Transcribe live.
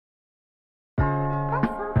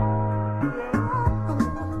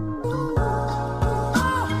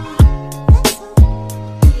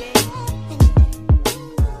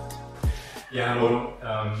Ja, hallo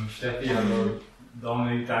Steffi, hallo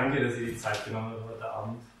Dominik, danke, dass ihr die Zeit genommen habt heute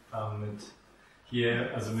Abend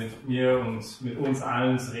mit mir und mit uns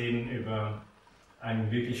allen zu reden über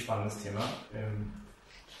ein wirklich spannendes Thema.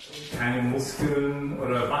 Keine Muskeln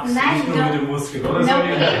oder wachsen nicht nur mit den Muskeln, oder? No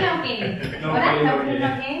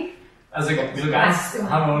pain. Also so ganz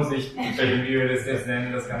haben wir uns nicht entschieden, wie wir das jetzt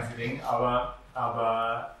nennen, das ganze Ding, aber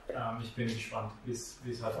ich bin gespannt, wie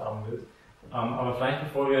es heute Abend wird. Aber vielleicht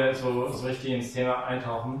bevor wir so richtig ins Thema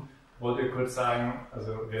eintauchen, wollte ich kurz sagen,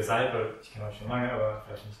 also wer seid, weil ich kenne euch schon lange, aber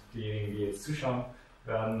vielleicht nicht diejenigen, die jetzt zuschauen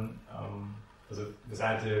werden. Also wer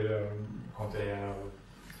seid ihr, kommt ihr her?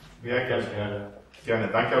 Ja, gerne.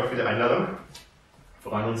 Danke auch für die Einladung.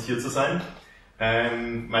 Wir freuen uns hier zu sein.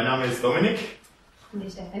 Mein Name ist Dominik. Und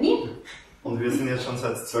ich Stefanie. Und wir sind jetzt schon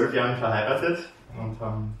seit 12 Jahren verheiratet und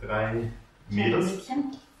haben 3 Mädels.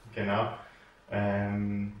 Genau.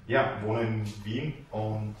 Wohne in Wien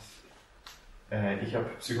und ich habe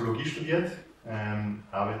Psychologie studiert,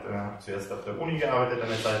 habe zuerst auf der Uni gearbeitet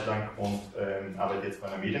eine Zeit lang und arbeite jetzt bei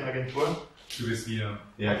einer Medienagentur. Du bist hier.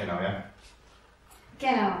 Ja, genau, ja.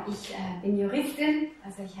 Genau, ich bin Juristin,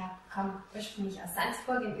 also ich komme ursprünglich aus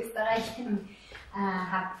Salzburg in Österreich und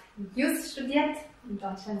habe Jus studiert, in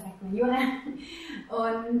Deutschland sagt man Jura,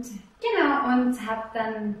 und habe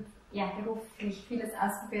dann beruflich vieles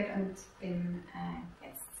ausprobiert und bin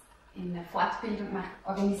jetzt in der Fortbildung,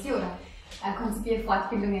 konzipiere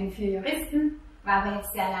Fortbildungen für Juristen, war aber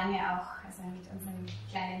jetzt sehr lange auch mit unseren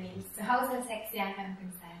kleinen Mädels zu Hause, 6 Jahre, und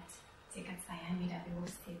bin seit ca. 2 Jahren wieder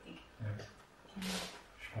berufstätig. Ja.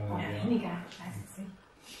 Genau. Oder weniger, ich weiß es nicht.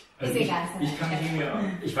 Also ist egal.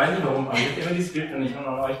 Ich weiß nicht warum, aber ich habe immer dieses Bild, wenn ich an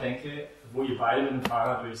euch denke, wo ihr beide mit dem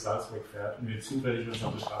Fahrrad durch Salzburg fährt und wir zufällig uns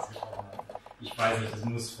auf der Straße getroffen haben. Ich weiß nicht, das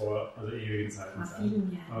muss vor ewigen Zeiten sein. Vor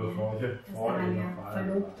vielen Jahren. Aber vor waren wir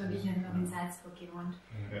verlobt und ich habe noch in Salzburg gewohnt.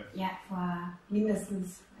 Ja, vor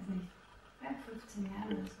mindestens, 15 Jahren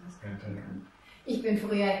oder sowas. Ich bin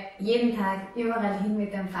früher jeden Tag überall hin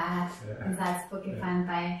mit dem Fahrrad in Salzburg gefahren,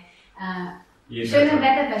 bei schönem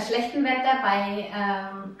Wetter, bei schlechtem Wetter, bei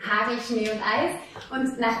Hagel, Schnee und Eis.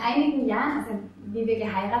 Und nach einigen Jahren, also wie wir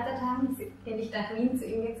geheiratet haben, bin ich nach Wien zu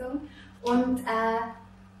ihm gezogen. Und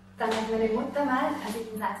dann als meine Mutter mal, als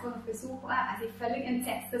ich in Salzburg auf Besuch war, sie völlig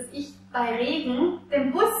entsetzt, dass ich bei Regen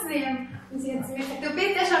den Bus nehme. Und sie hat zu mir gesagt, du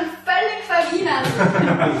bist ja schon völlig verwienert.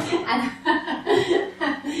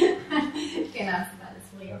 Genau, das war alles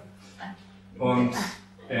früher. Und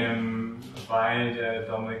weil der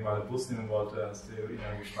Dominik mal den Bus nehmen wollte, hast du ihn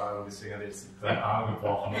angesprochen und deswegen hat er jetzt seinen Arm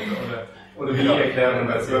gebrochen. Oder wie erklären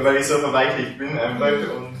das jetzt? Weil ich so verweichlicht bin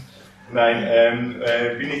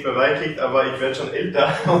bin nicht verweichlicht, aber ich werde schon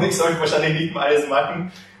älter und ich sollte wahrscheinlich nicht mehr alles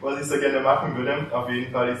machen, was ich so gerne machen würde. Auf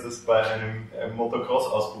jeden Fall ist das bei einem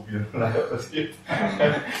Motocross ausprobieren leider passiert.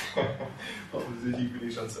 Offensichtlich bin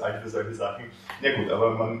ich schon zu alt für solche Sachen. Ja gut, aber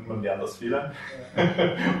man lernt aus Fehlern.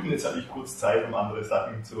 Und jetzt habe ich kurz Zeit, um andere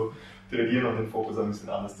Sachen zu trainieren und den Fokus ein bisschen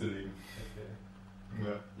anders zu legen.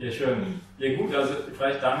 Ja, schön. Ja gut, also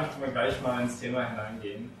vielleicht damit können wir gleich mal ins Thema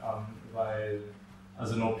hineingehen, weil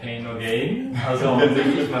also no pain, no gain. Also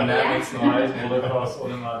offensichtlich, man lernt nichts Neues, Motocross,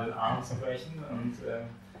 ohne mal den Arm zu brechen.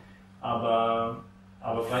 Aber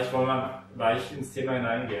vielleicht wollen wir gleich ins Thema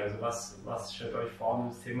hineingehen. Also was stellt euch vor um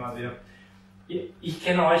das Thema? Also ich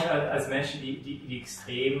kenne euch als Menschen, die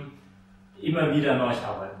extrem immer wieder an euch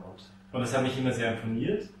arbeiten wollt. Und das hat mich immer sehr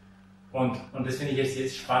imponiert. Und das finde ich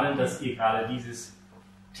jetzt spannend, dass ihr gerade dieses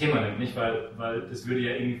Thema nimmt, nicht? Weil das würde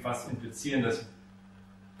ja irgendwie fast implizieren, dass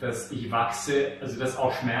ich wachse, also dass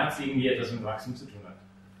auch Schmerz irgendwie etwas mit Wachstum zu tun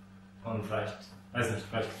hat. Und vielleicht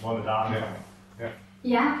wollen wir da anfangen.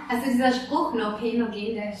 Ja, also dieser Spruch, no pain, no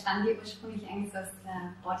gain, der stammt ja ursprünglich eigentlich aus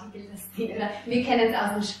der Bodybuilder-Szene. Oder wir kennen es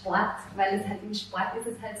aus dem Sport, weil es halt im Sport ist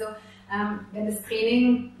es halt so, wenn das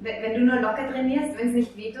Training, wenn du nur locker trainierst, wenn es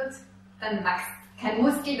nicht wehtut, dann wächst kein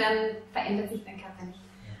Muskel, dann verändert sich dein Körper nicht.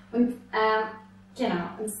 Und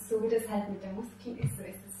und so wie das halt mit der Muskel ist, so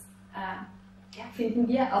ist es, finden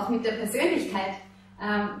wir auch mit der Persönlichkeit.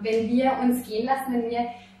 Wenn wir uns gehen lassen, wenn wir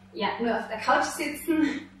nur auf der Couch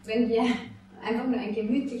sitzen, wenn wir einfach nur ein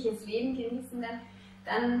gemütliches Leben genießen,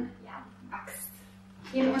 dann wächst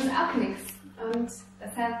in uns auch nichts. Und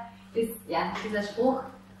deshalb ist dieser Spruch,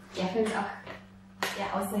 für uns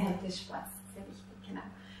auch außerhalb des Sports sehr wichtig.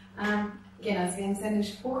 Genau, also wir haben so einen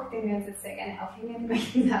Spruch, den wir uns jetzt sehr gerne aufhängen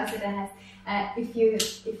möchten, der heißt, if you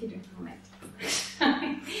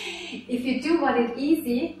do what is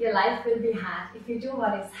easy, your life will be hard. If you do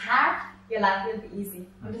what is hard, your life will be easy.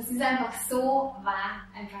 Und das ist einfach so wahr,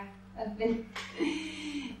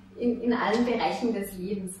 in allen Bereichen des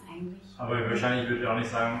Lebens eigentlich. Aber wahrscheinlich würde ich auch nicht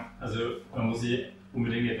sagen, also man muss sich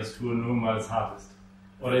unbedingt etwas tun, nur weil es hart ist.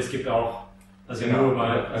 Oder es gibt auch, also genau, nur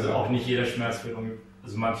weil, also auch nicht jeder Schmerz führt,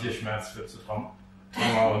 also mancher Schmerz führt zu Trauma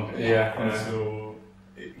und, und so.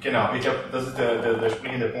 Genau, ich glaube, das ist der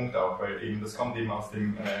springende Punkt auch, weil eben das kommt eben aus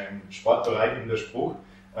dem Sportbereich, eben der Spruch.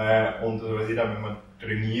 Und wenn man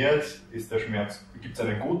trainiert, ist der Schmerz, gibt es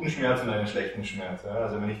einen guten Schmerz und einen schlechten Schmerz. Ja?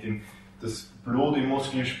 Also wenn ich das Blut im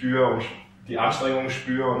Muskel spüre und die Anstrengung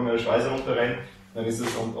spüre und mir der Schweiß runterrennt, dann ist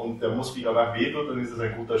es, und der Muskel danach wehtut, dann ist es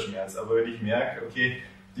ein guter Schmerz. Aber wenn ich merke, okay,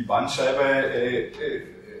 die Bandscheibe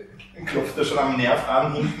klopft da schon am Nerv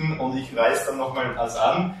an hinten und ich reiß dann nochmal was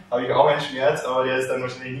an, habe ich auch einen Schmerz, aber der ist dann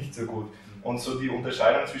wahrscheinlich nicht so gut. Und so die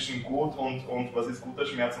Unterscheidung zwischen gut und was ist guter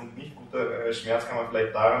Schmerz und nicht guter Schmerz kann man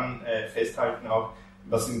vielleicht daran festhalten, auch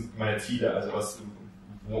was sind meine Ziele, also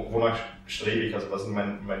wonach strebe ich, also was ist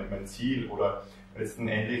mein Ziel oder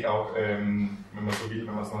letztendlich auch, wenn man so will,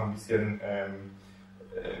 wenn man es noch ein bisschen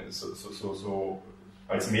so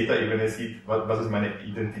als Metaebene sieht, was ist meine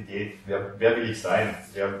Identität, wer will ich sein,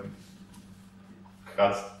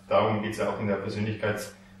 gerade darum geht es ja auch im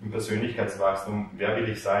Persönlichkeitswachstum, wer will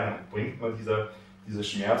ich sein und bringt mir dieser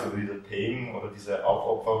Schmerz oder dieser Pain oder diese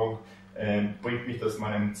Aufopferung, bringt mich das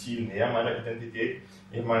meinem Ziel näher, meiner Identität.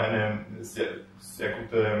 Ich habe mal ein sehr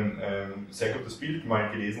gutes Bild mal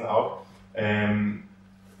gelesen auch,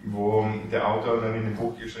 wo der Autor dann in dem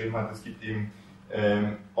Buch geschrieben hat, es gibt eben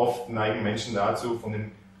oft neigen Menschen dazu, von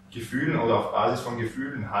den Gefühlen oder auf Basis von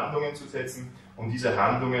Gefühlen Handlungen zu setzen und diese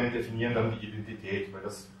Handlungen definieren dann die Identität, weil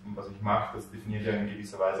das, was ich mache, das definiert ja in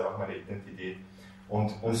gewisser Weise auch meine Identität. Und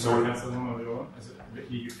so kannst du das nochmal wiederholen? Also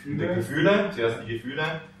die Gefühle, zuerst die Gefühle,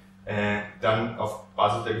 dann auf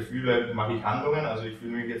Basis der Gefühle mache ich Handlungen, also ich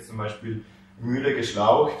fühle mich jetzt zum Beispiel müde,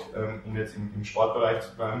 geschlaucht, um jetzt im Sportbereich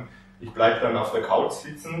zu bleiben. Ich bleibe dann auf der Couch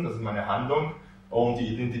sitzen, das ist meine Handlung. Und die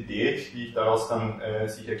Identität, die daraus dann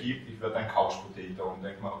sich ergibt, ich werde ein Couch-Potato und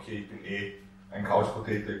denke mal, okay, ich bin ein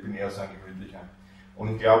Couch-Potato, ich bin eher so ein gemütlicher.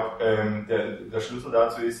 Und ich glaube, der Schlüssel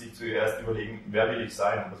dazu ist, sich zuerst überlegen, wer will ich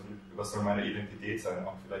sein, was soll meine Identität sein,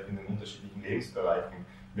 auch vielleicht in den unterschiedlichen Lebensbereichen.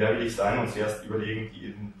 Wer will ich sein und zuerst überlegen die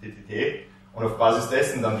Identität und auf Basis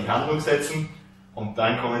dessen dann die Handlung setzen und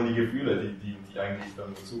dann kommen die Gefühle, die eigentlich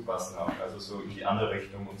dann dazu passen auch, also so in die andere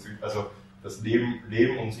Richtung und also das Leben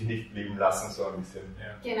und sich nicht leben lassen, so ein bisschen.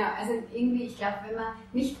 Ja. Genau, also irgendwie, ich glaube, wenn man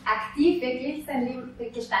nicht aktiv wirklich sein Leben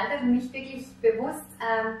gestaltet und nicht wirklich bewusst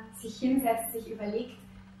sich hinsetzt, sich überlegt,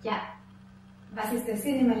 ja, was ist der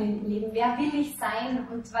Sinn in meinem Leben, wer will ich sein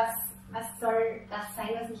und was soll das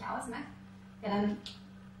sein, was mich ausmacht, ja, dann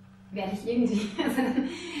werde ich irgendwie, also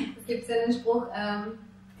es gibt so einen Spruch,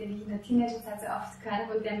 den ich in der Teenagerzeit so oft gehört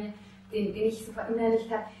habe und den ich so verinnerlicht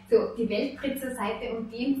habe, so die Welt tritt zur Seite, um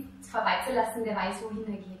den vorbeizulassen, der weiß, wohin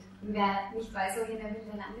er geht. Und wer nicht weiß, wohin er will,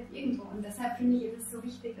 der landet irgendwo. Und deshalb finde ich, ist es so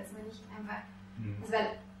wichtig, dass man nicht einfach, also weil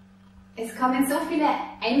es kommen so viele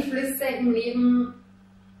Einflüsse im Leben,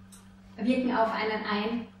 wirken auf einen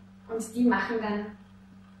ein und die machen dann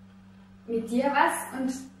mit dir was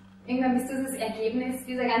und irgendwann bist du das Ergebnis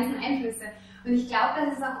dieser ganzen Einflüsse. Und ich glaube,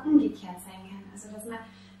 dass es auch umgekehrt sein kann. Also dass man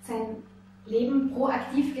sein Leben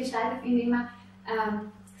proaktiv gestaltet, indem man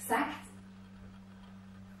sagt,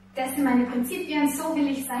 das sind meine Prinzipien, so will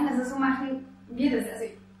ich sein, also so machen wir das. Also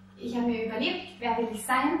ich habe mir überlegt, wer will ich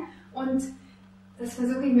sein und das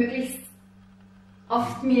versuche ich möglichst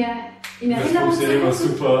oft mir in Erinnerung zu rufen. Das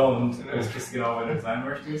ist super und es ist genau, wenn du sein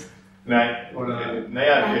möchtest. Nein, oder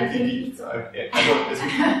naja, also es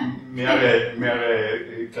gibt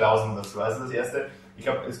mehrere Klauseln dazu. Also das erste, ich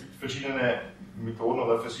glaube, es gibt verschiedene Methoden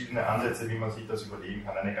oder verschiedene Ansätze, wie man sich das überlegen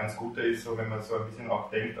kann. Eine ganz gute ist so, wenn man so ein bisschen auch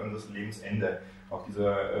denkt an das Lebensende. Auch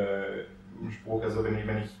dieser Spruch, also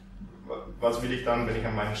was will ich dann, wenn ich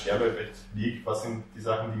an meinem Sterbebett liege, was sind die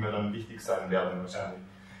Sachen, die mir dann wichtig sein werden wahrscheinlich.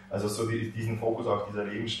 Also so diesen Fokus auf dieser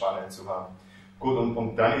Lebensspanne zu haben. Gut,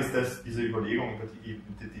 und dann ist diese Überlegung über die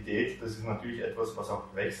Identität, das ist natürlich etwas, was auch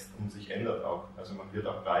wächst und sich ändert auch. Also man wird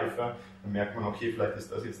auch reifer, dann merkt man, okay, vielleicht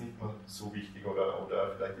ist das jetzt nicht mehr so wichtig oder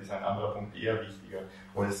vielleicht ist ein anderer Punkt eher wichtiger.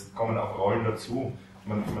 Oder es kommen auch Rollen dazu.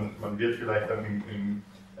 Man wird vielleicht dann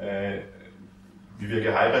wie wir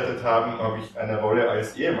geheiratet haben, habe ich eine Rolle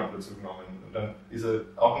als Ehemann dazu genommen. Und dann ist es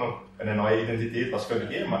auch noch eine neue Identität, was für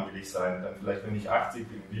ein Ehemann will ich sein? Dann vielleicht, wenn ich 80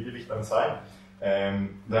 bin, wie will ich dann sein?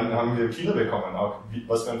 Dann haben wir Kinder bekommen, auch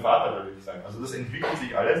was für ein Vater will ich sein. Also das entwickelt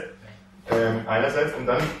sich alles einerseits und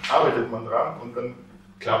dann arbeitet man dran und dann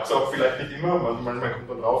klappt es auch vielleicht nicht immer, manchmal kommt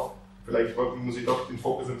man drauf, vielleicht muss ich doch den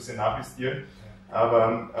Fokus ein bisschen nachjustieren,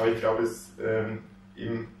 aber ich glaube, es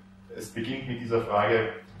beginnt mit dieser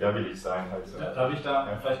Frage, wer will ich sein? Also. Darf ich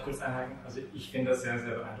da vielleicht kurz einhaken? Also ich finde das sehr,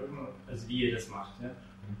 sehr beeindruckend, also wie ihr das macht. Ne?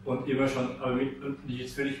 Und immer schon, und mich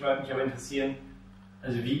jetzt würde mich aber interessieren,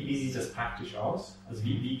 Also wie sieht das praktisch aus? Also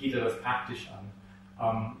wie geht er das praktisch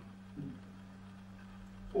an?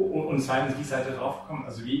 Und zweitens, wie seid ihr drauf gekommen?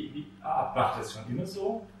 Also macht ihr das schon immer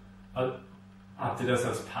so? Also, habt ihr das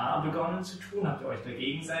als Paar begonnen zu tun? Habt ihr euch da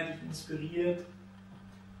gegenseitig inspiriert?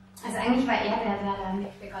 Also eigentlich war er der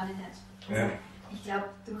damit begonnen hat. Also Ja. ich glaube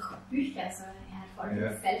durch Bücher, also er hat voll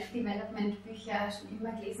viele Self-Development-Bücher schon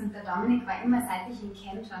immer gelesen und der Dominik war immer, seit ich ihn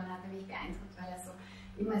kenne schon, hat er mich beeindruckt, weil er so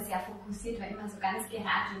immer sehr fokussiert war, immer so ganz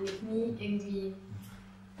geradlinig, nie irgendwie,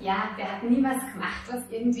 ja, der hat nie was gemacht, was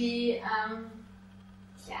irgendwie,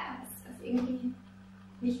 was irgendwie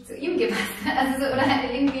nicht zu ihm gepasst hat. Also so, oder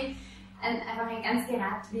halt irgendwie einfach ein ganz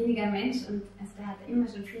geradliniger Mensch und also da hat er immer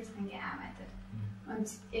schon viel dran gearbeitet. Und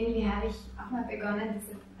irgendwie habe ich auch mal begonnen,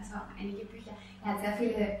 also auch einige Bücher, er hat sehr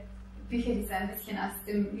viele Bücher, die so ein bisschen aus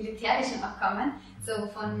dem Militärischen auch kommen, so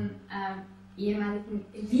von ehemaligen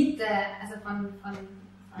Elite, also von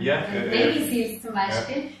Navy Seals zum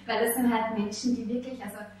Beispiel, weil das sind halt Menschen, die wirklich,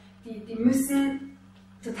 also die müssen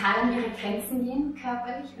total an ihre Grenzen gehen,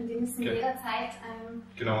 körperlich, und die müssen jederzeit...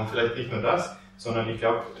 Genau, und vielleicht nicht nur das, sondern ich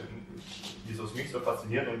glaube, wieso es mich so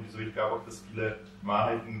fasziniert und wieso ich glaube auch, dass viele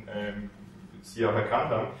Wahrheiten sie auch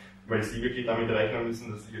erkannt haben, weil sie wirklich damit rechnen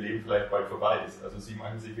müssen, dass ihr Leben vielleicht bald vorbei ist. Also sie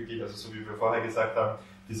machen sich wirklich, also so wie wir vorher gesagt haben,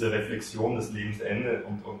 diese Reflexion des Lebensende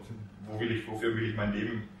und wofür will ich mein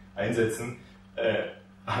Leben einsetzen,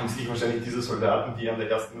 haben sich wahrscheinlich diese Soldaten, die an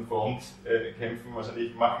der ersten Front kämpfen,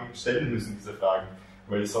 wahrscheinlich stellen müssen, diese Fragen,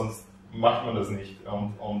 weil sonst macht man das nicht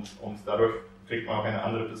und dadurch kriegt man auch eine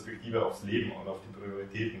andere Perspektive aufs Leben und auf die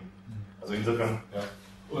Prioritäten. Also insofern, ja.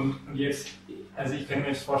 Und jetzt, also ich kann mir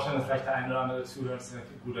jetzt vorstellen, dass vielleicht der eine oder andere zuhört und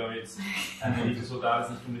sagt, gut, aber jetzt ein Elite-Soldat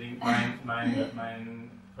ist nicht unbedingt mein,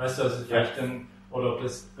 weißt du, also vielleicht dann, oder ob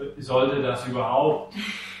das, sollte das überhaupt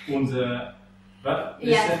unser, was?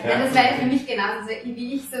 Das wäre für mich genauso,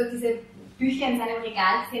 wie ich so diese Bücher in seinem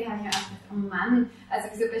Regal gesehen habe, ich mir auch gedacht, oh Mann, also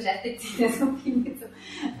wieso beschäftigt sich der so viel mit so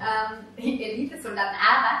Elite-Soldaten,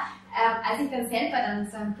 aber als ich dann selber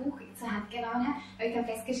so ein Buch zur Hand genommen habe, habe ich dann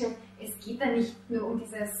festgestellt, es geht da nicht nur um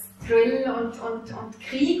dieses Thrill und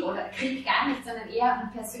Krieg oder Krieg gar nicht, sondern eher um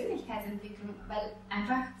Persönlichkeitsentwicklung, weil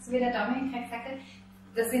einfach, so wie der Dominik gerade gesagt hat,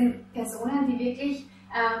 das sind Personen, die wirklich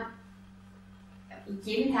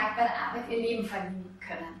jeden Tag bei der Arbeit ihr Leben verlieren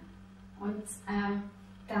können. Und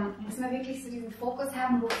da muss man wirklich so diesen Fokus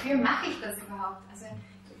haben, wofür mache ich das überhaupt? Also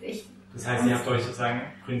das heißt, ihr habt euch sozusagen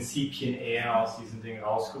Prinzipien eher aus diesen Dingen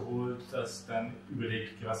rausgeholt, dass dann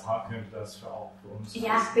überlegt, was könnte das für uns?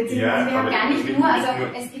 Ja, beziehungsweise wir haben gar nicht nur, also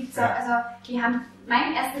es gibt so, also wir haben,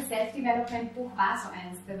 mein erstes Self-Development-Buch war so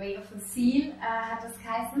eins, The Way of a Seal hat das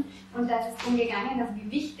geheißen, und da ist es darum gegangen, dass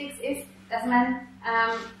wie wichtig es ist, dass man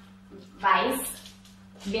weiß,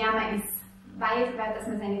 wer man ist, dass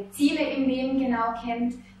man seine Ziele im Leben genau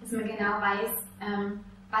kennt, dass man genau weiß,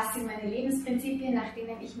 was sind meine Lebensprinzipien, nach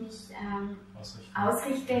denen ich mich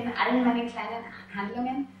ausrichte in allen meinen kleinen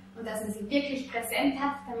Handlungen, und dass man sie wirklich präsent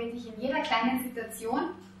hat, damit ich in jeder kleinen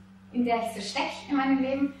Situation, in der ich so stecke in meinem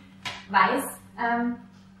Leben, weiß,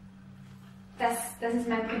 das ist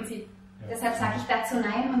mein Prinzip. Ja. Deshalb sage ich dazu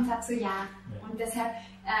Nein und dazu Ja. Und deshalb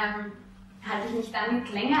halte ich mich damit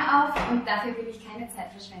länger auf und dafür will ich keine Zeit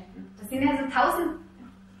verschwenden. Das sind ja so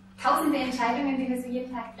tausende Entscheidungen, die wir so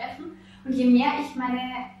jeden Tag treffen. Und je mehr ich meine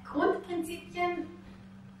Grundprinzipien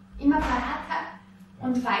immer parat habe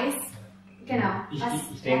und weiß, genau.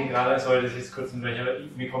 Ich denke gerade, sorry, das ist jetzt kurz aber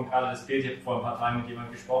mir kommt gerade das Bild, ich habe vor ein paar Tagen mit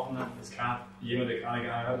jemandem gesprochen, das ist gerade jemand, der gerade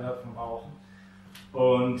geheiratet hat, vor ein paar Wochen,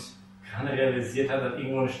 und gerade realisiert hat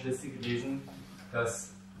irgendwo eine Statistik gelesen,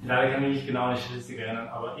 dass, leider kann ich mich nicht genau an die Statistik erinnern,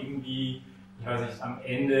 aber irgendwie, ich weiß nicht, am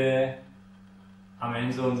Ende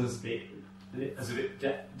so unseres also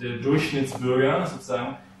der Durchschnittsbürger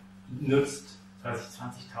sozusagen nutzt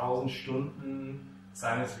 20.000 Stunden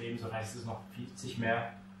seines Lebens, oder ist es noch 50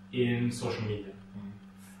 mehr, in Social Media.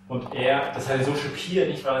 Und das hat ihn so schockiert,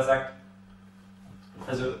 nicht, weil er sagt,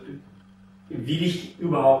 also will ich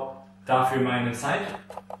überhaupt dafür meine Zeit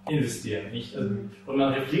investieren, nicht? Also, und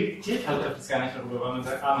man reflektiert halt öfters gar nicht darüber, weil man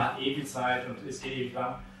sagt, man hat viel Zeit und es geht ewig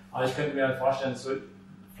lang. Aber ich könnte mir halt vorstellen, so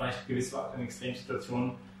vielleicht gewisse in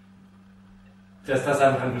Extremsituationen, dass das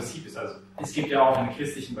einfach ein Prinzip ist. Also es gibt ja auch im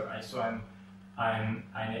christlichen Bereich so ein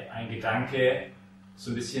Gedanke, so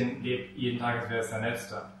ein bisschen lebt jeden Tag, als wäre es der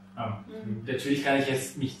Letzte. Natürlich kann ich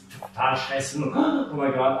jetzt mich total stressen und oh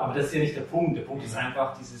mein Gott, aber das ist ja nicht der Punkt. Der Punkt ist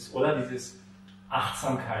einfach diese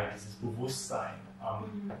Achtsamkeit, dieses Bewusstsein.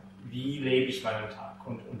 Wie lebe ich meinen Tag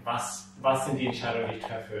und was sind die Entscheidungen, die ich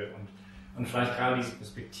treffe? Und vielleicht gerade diese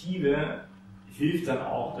Perspektive hilft dann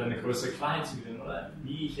auch, eine größere Klarheit zu gewinnen, oder?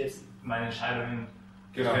 Wie ich jetzt meine Entscheidungen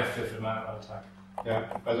treffe für meinen Alltag. Ja,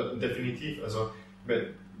 also definitiv. Also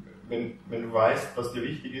wenn du weißt, was dir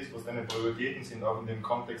wichtig ist, was deine Prioritäten sind, auch in dem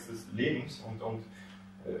Kontext des Lebens und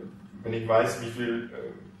wenn ich weiß, wie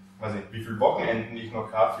viel Wochenenden ich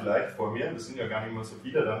noch habe vielleicht vor mir, das sind ja gar nicht mehr so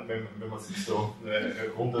viele dann, wenn man sich so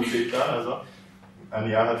runterzählt dann, also ein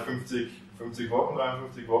Jahr hat 50 Wochen,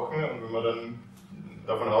 53 Wochen und wenn man dann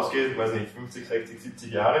davon ausgeht, 50, 60,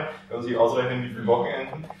 70 Jahre, kann man sich ausrechnen, wie viele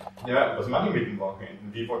Wochenenden, ja, was mache ich mit den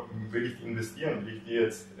Wochenenden? Wie will ich die investieren? Will ich die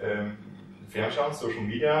jetzt fernschauen, Social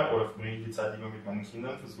Media, oder verbringe ich die Zeit immer mit meinen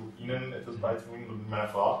Kindern, versuche ihnen etwas beizubringen oder mit meiner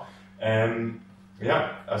Frau?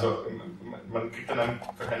 Ja, also man kriegt dann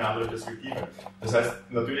einfach eine andere Perspektive. Das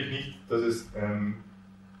heißt natürlich nicht, dass es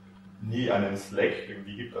nie einen Slack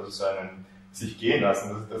irgendwie gibt, also so einen sich gehen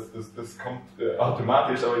lassen. Das kommt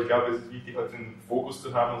automatisch, aber ich glaube, es ist wichtig, halt den Fokus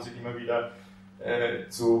zu haben und sich immer wieder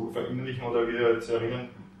zu verinnerlichen oder wieder zu erinnern,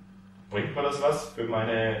 bringt mir das was für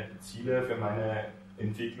meine Ziele, für meine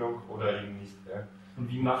Entwicklung oder eben nicht. Ja.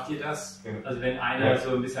 Und wie macht ihr das? Also wenn einer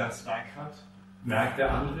so ein bisschen einen Slack hat, merkt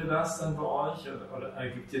der andere das dann bei euch oder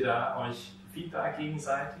gibt ihr da euch Feedback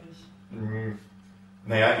gegenseitig?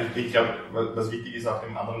 Naja, ich glaube, was wichtig ist, auch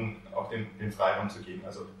dem anderen auch den Freiraum zu geben.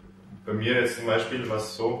 Also bei mir jetzt zum Beispiel war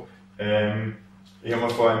es so, ich habe mir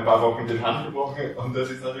vor ein paar Wochen den Hand gebrochen und das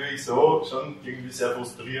ist natürlich so schon irgendwie sehr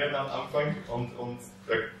frustrierend am Anfang und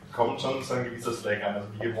da kommt schon so ein gewisser Slack an. Also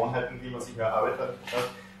die Gewohnheiten, die man sich erarbeitet hat,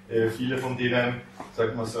 viele von denen,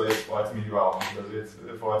 sagt man so, jetzt freut es mich überhaupt nicht. Also jetzt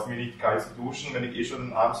freut es mich nicht, kalt zu duschen, wenn ich schon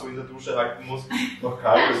den Arm so in der Dusche halten muss, noch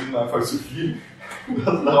kalt, das ist mir einfach zu viel.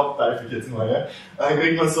 Darauf pfeife ich jetzt mal. Ja. Dann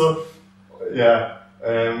kriegt man so, ja,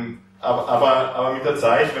 aber mit der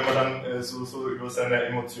Zeit, wenn man dann so über seine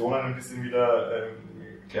Emotionen ein bisschen wieder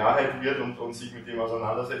Klarheit wird und sich mit dem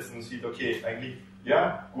auseinandersetzt und sieht, okay, eigentlich,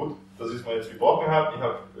 ja, gut, das ist mir jetzt gebrochen habe,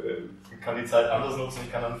 ich kann die Zeit anders nutzen,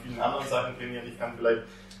 ich kann an vielen anderen Sachen trainieren, ich kann vielleicht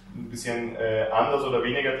ein bisschen anders oder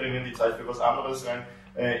weniger trainieren, die Zeit für was anderes rein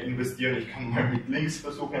investieren. Ich kann mal mit links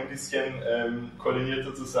versuchen, ein bisschen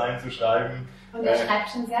koordinierter zu sein, zu schreiben. Und er schreibt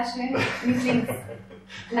schon sehr schön mit links.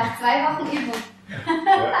 Nach 2 Wochen Übung.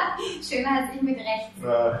 Ja. Schöner als ich mit rechts.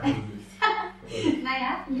 Na,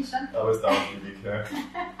 naja, finde ich schon. aber es dauert ewig. Ja.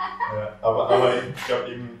 Ja, aber ich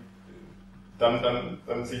glaube eben,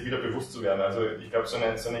 dann sich wieder bewusst zu werden. Also ich glaube, so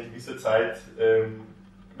eine gewisse Zeit,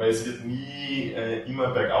 weil es wird nie immer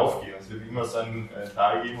bergauf gehen. Es wird immer so ein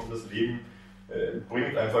Tal geben und das Leben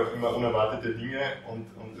bringt einfach immer unerwartete Dinge und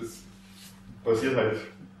es passiert halt,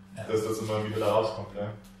 dass man wieder da rauskommt. Ja.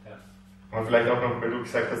 Ja. Und vielleicht auch noch, weil du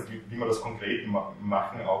gesagt hast, wie man das konkret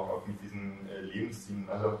machen, auch mit diesen Lebenszielen.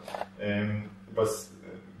 Also was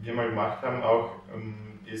wir mal gemacht haben auch,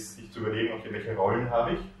 ist sich zu überlegen, okay, welche Rollen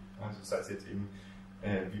habe ich? Also sei es jetzt eben,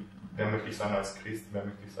 wer möchte ich sein als Christ, wer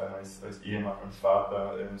möchte ich sein als Ehemann, als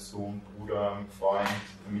Vater, Sohn, Bruder, Freund,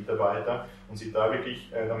 Mitarbeiter und sich da wirklich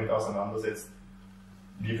damit auseinandersetzt,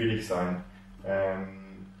 wie will ich sein?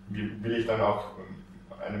 Wie will ich dann auch,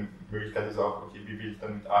 eine Möglichkeit ist auch, okay, wie will ich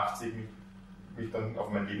dann mit 80 mich dann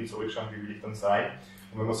auf mein Leben zurückschauen, wie will ich dann sein?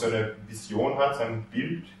 Und wenn man so eine Vision hat, so ein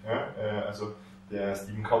Bild, ja, also der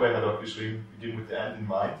Stephen Covey hat auch geschrieben, begin with the end in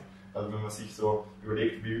mind. Also wenn man sich so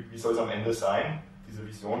überlegt, wie soll es am Ende sein, diese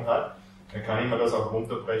Vision hat, dann kann ich mir das auch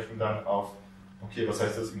runterbrechen dann auf, okay, was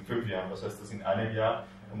heißt das in 5 Jahren, was heißt das in einem Jahr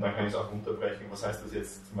und dann kann ich es auch runterbrechen, was heißt das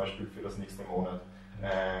jetzt zum Beispiel für das nächste Monat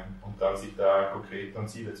und dann sich da konkret dann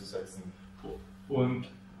Ziele zu setzen. Und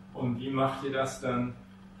wie macht ihr das dann,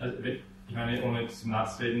 also ich meine, ohne zum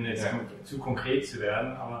Nachreden jetzt zu konkret zu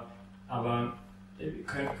werden, aber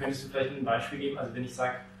könntest du vielleicht ein Beispiel geben, also wenn ich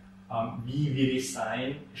sage, wie will ich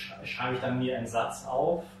sein, schreibe ich dann mir einen Satz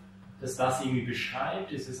auf, das irgendwie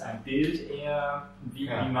beschreibt, ist es ein Bild eher, wie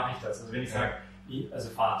mache ich das? Also wenn ich sage, also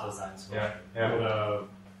Vater sein zum Beispiel, oder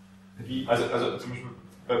wie? Also zum Beispiel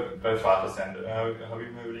bei Vater sein, habe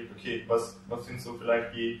ich mir überlegt, okay, was sind so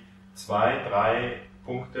vielleicht die 2, 3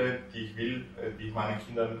 Punkte, die ich meinen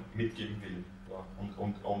Kindern mitgeben will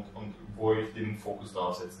und wo ich den Fokus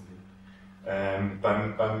drauf setzen will.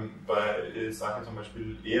 Bei Sache zum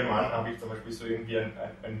Beispiel Ehemann habe ich zum Beispiel so irgendwie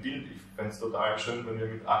ein Bild. Ich fände es total schön, wenn wir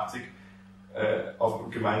mit 80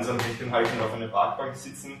 gemeinsam Händchen halten auf einer Parkbank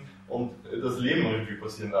sitzen und das Leben Revue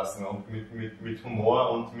passieren lassen und mit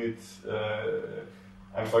Humor und mit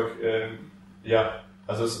einfach,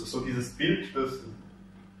 also so dieses Bild,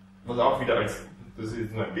 was auch wieder das ist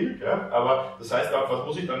jetzt nur ein Bild, aber das heißt auch, was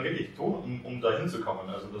muss ich dann wirklich tun, um da hinzukommen?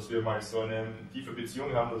 Also, dass wir mal so eine tiefe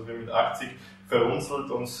Beziehung haben, dass wir mit 80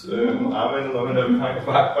 verrunzelt uns umarmen und auch in der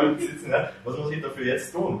Parkbank sitzen. Ja? Was muss ich dafür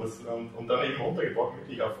jetzt tun? Und dann eben runtergebrochen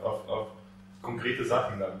wirklich auf konkrete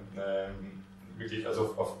Sachen dann. wirklich,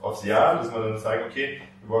 also aufs Jahr, dass wir dann sagen, okay,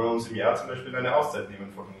 wir wollen uns im Jahr zum Beispiel eine Auszeit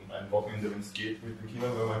nehmen von einem Wochenende, wenn es geht, mit den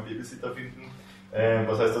Kindern, wenn wir einen Babysitter finden.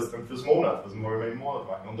 Was heißt das dann fürs Monat? Was wollen wir im Monat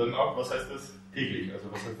machen? Und dann auch, was heißt das täglich?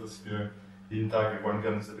 Also was heißt das für jeden Tag? Wir wollen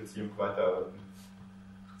gerne in dieser Beziehung weiterarbeiten.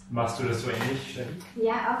 Machst du das so ähnlich, Steffi?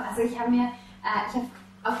 Ja, auch. Also ich habe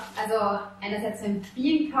also einerseits so ein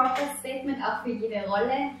Being-Purpose-Statement auch für jede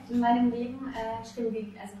Rolle in meinem Leben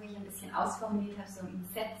geschrieben, also wo ich ein bisschen ausformuliert habe, so in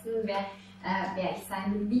Sätzen, wer ich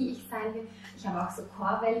sein will, wie ich sein will. Ich habe auch so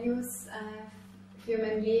Core-Values für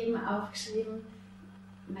mein Leben aufgeschrieben,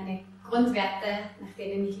 meine Grundwerte, nach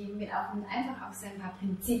denen ich leben will, auch und einfach auch so ein paar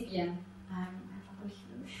Prinzipien.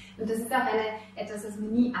 Und das ist auch etwas, was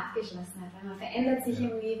man nie abgeschlossen hat, weil man verändert sich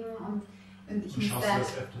im Leben und ich muss schaust du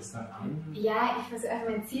das öfters dann an? Ja, ich versuche,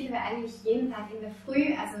 mein Ziel wäre eigentlich jeden Tag in der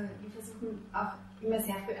Früh, also wir versuchen auch immer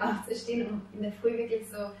sehr früh aufzustehen, um in der Früh wirklich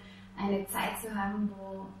so eine Zeit zu haben,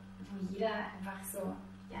 wo jeder einfach so,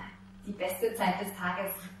 ja, die beste Zeit des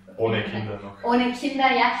Tages. Ohne Kinder noch. Ohne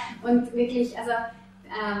Kinder, ja. Und wirklich, also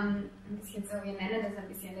ein bisschen so, wir nennen das ein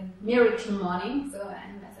bisschen den Miracle Morning, so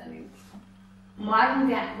einen Morgen,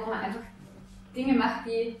 wo man einfach Dinge macht,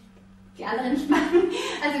 die andere nicht machen.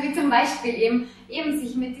 Also wie zum Beispiel eben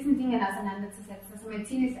sich mit diesen Dingen auseinanderzusetzen. Also mein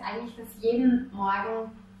Ziel ist eigentlich, das jeden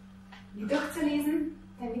Morgen durchzulesen,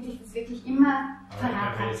 damit ich das wirklich immer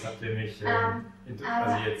parat habe. Jetzt habt ihr mich,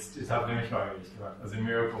 jetzt habt ihr mich neugierig gemacht. Also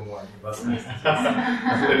Miracle Morning, was heißt das?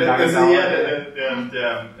 Das ist eher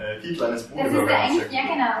der Titel eines Buches. Das ist eigentlich, ja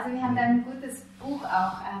genau, also wir haben da ein gutes Buch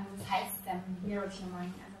auch, das heißt Miracle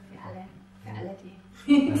Morning, also für alle die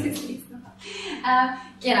das lesen noch.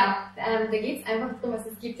 Genau, da geht es einfach darum, also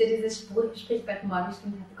es gibt ja dieses Sprichwort, morgen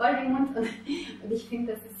stimmt hat Gold im Mund und ich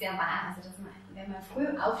finde, das ist sehr wahr, also dass man, wenn man früh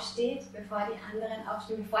aufsteht, bevor die anderen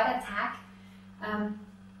aufstehen, bevor der Tag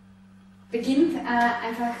beginnt,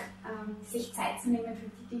 einfach sich Zeit zu nehmen für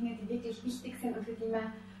die Dinge, die wirklich wichtig sind und für die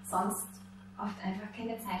man sonst oft einfach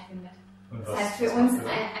keine Zeit findet. Das heißt für uns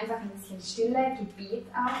einfach ein bisschen Stille, Gebet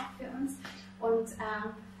auch für uns und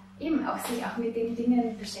eben auch sich auch mit den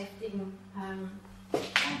Dingen beschäftigen.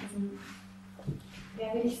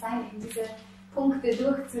 Wer will ich sein? Eben diese Punkte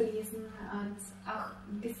durchzulesen und auch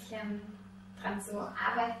ein bisschen dran zu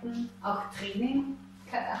arbeiten. Auch Training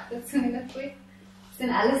gehört auch dazu in der Früh. Das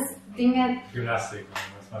sind alles Dinge. Gymnastik,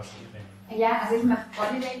 was machst du Training? Ja, also ich mache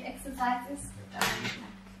Bodyweight Exercises.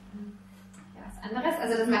 Was anderes.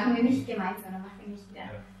 Also das machen wir nicht gemeinsam, da machen wir nicht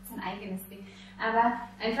sein eigenes Ding. Aber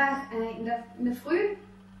einfach in der Früh.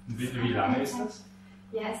 Wie lange ist das?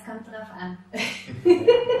 Ja, es kommt drauf an.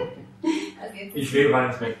 Also ich will mal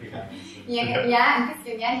ins Bett gegangen. Ja, ein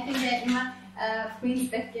bisschen. Ja, ich finde ja immer, früh ins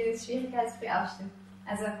Bett gehen ist schwieriger als früh aufstehen.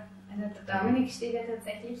 Also der Dominik steht ja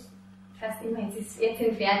tatsächlich fast immer, jetzt in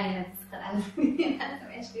Ferien, jetzt ist gerade alles, also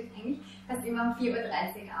er steht eigentlich fast immer um 4.30 Uhr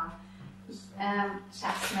auf. Ich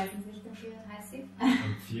schaffe es meistens nicht um 4.30 Uhr.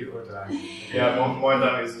 Um 4.30 Uhr? Ja,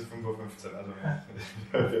 momentan ist es 5.15 Uhr.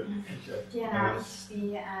 Also. Genau, ich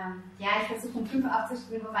stehe, ich versuche um 5 Uhr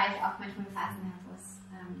aufzustehen, wobei ich auch manchmal Phasen habe, wo es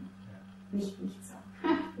nicht so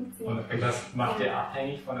funktioniert. Und das macht ihr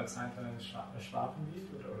abhängig von der Zeit, wenn ihr schlafen geht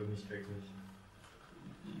oder nicht wirklich?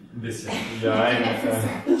 Ein bisschen. Ja,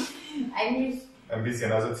 eigentlich. Ein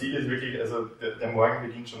bisschen. Also Ziel ist wirklich, also der Morgen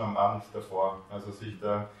beginnt schon am Abend davor. Also sich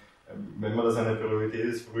da, wenn man das eine Priorität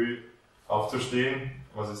ist, früh aufzustehen,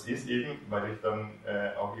 was es ist eben, weil ich dann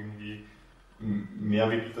auch irgendwie mehr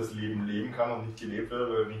wirklich das Leben leben kann und nicht gelebt wird,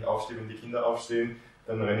 weil wenn ich aufstehe, wenn die Kinder aufstehen,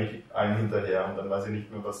 dann renne ich allen hinterher und dann weiß ich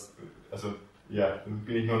nicht mehr was, also ja, dann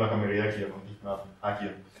bin ich nur noch am Reagieren und nicht mehr am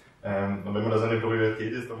Agieren. Und wenn man das eine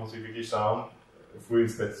Priorität ist, dann muss ich wirklich schauen, früh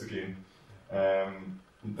ins Bett zu gehen.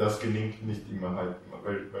 Und das gelingt nicht immer halt,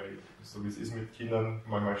 weil so wie es ist mit Kindern,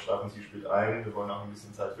 manchmal schlafen sie spät ein, wir wollen auch ein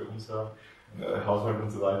bisschen Zeit für uns haben, Haushalt und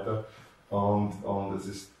so weiter. Und das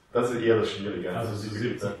ist eher das Schwierige. Also so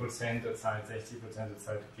 70% der Zeit, 60% der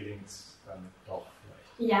Zeit gelingt es dann doch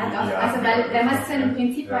vielleicht. Ja, doch. Also weil, wenn man es zu einem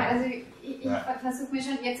Prinzip macht, also ich versuche mir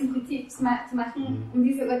schon jetzt ein Prinzip zu machen, um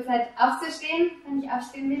diese Uhrzeit aufzustehen, wenn ich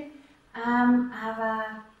aufstehen will. Aber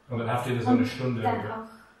und dann habt ihr so eine Stunde. Dann auch,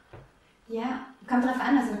 ja, kommt drauf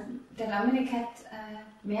an. Also der Dominik hat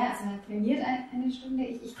mehr, also er trainiert eine Stunde.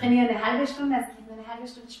 Ich trainiere eine halbe Stunde, also ich habe eine halbe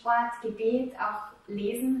Stunde Sport, Gebet, auch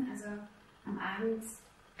Lesen. Also am Abend,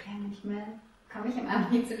 ja, manchmal komme ich am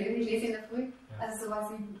Abend nicht zu lesen, ich lese in der Früh. Ja. Also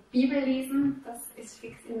sowas wie Bibel lesen, das ist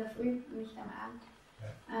fix in der Früh und nicht am Abend.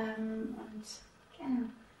 Ja. Und genau.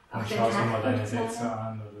 Dann schaust du mal deine Sätze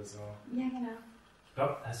an oder so. Ja, genau. Ich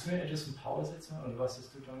glaube, hast du mir etwas von Powersätze oder was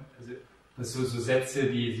hast du dann? Also, das sind so Sätze,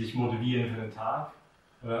 die sich motivieren für den Tag?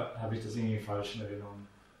 Oder habe ich das irgendwie falsch in Erinnerung?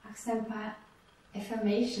 Ach, so ein paar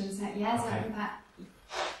Affirmations, ja, so Okay. ein paar.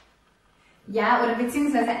 Ja, oder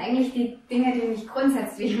beziehungsweise eigentlich die Dinge, die mich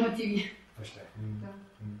grundsätzlich motivieren. Verstehe.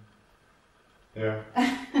 Ja.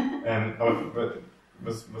 Aber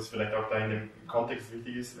was vielleicht auch da in dem Kontext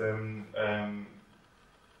wichtig ist,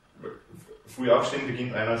 früh aufstehen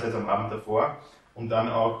beginnt einerseits am Abend davor und dann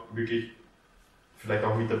auch wirklich vielleicht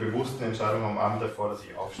auch mit der bewussten Entscheidung am Abend davor, dass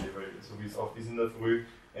ich aufstehe, weil so wie es oft ist in der Früh,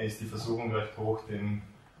 ist die Versuchung recht hoch, den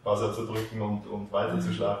Buzzer zu drücken und weiter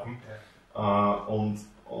zu schlafen. Ja.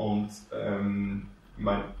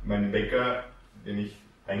 Mein Wecker, den ich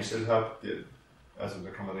eingestellt habe, also da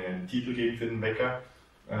kann man ja einen Titel geben für den Wecker,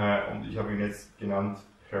 und ich habe ihn jetzt genannt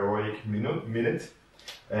Heroic Minute,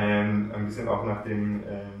 ein bisschen auch nach dem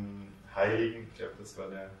Heiligen, ich glaube das war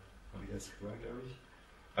der Matthias Klar, glaube ich.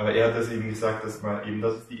 Aber er hat das eben gesagt, dass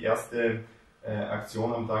das ist die erste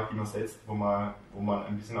Aktion am Tag, die man setzt, wo man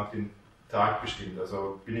ein bisschen auch den Tag bestimmt.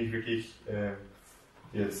 Also bin ich wirklich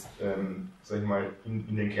jetzt, sag ich mal,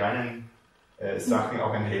 in den kleinen Sachen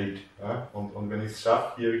auch ein Held. Ja? Und wenn ich es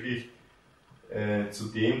schaffe, hier wirklich zu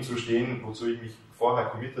dem zu stehen, wozu ich mich vorher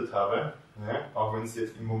committed habe, ja? Auch wenn es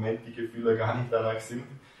jetzt im Moment die Gefühle gar nicht danach sind,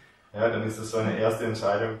 ja, dann ist das so eine erste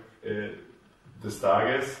Entscheidung des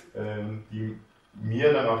Tages, die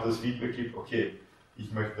mir dann auch das Feedback gibt, okay,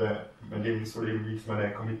 ich möchte mein Leben so leben, wie es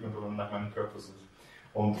meine Commitment oder nach meinem Purpose ist.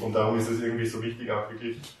 Und darum ist es irgendwie so wichtig, auch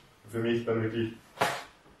wirklich für mich dann wirklich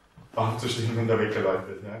aufzustehen, wenn der Wecker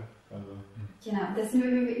läutet. Ja? Also. Genau, das sind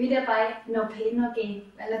wir wieder bei No Pain, No Gain.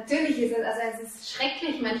 Weil natürlich ist es ist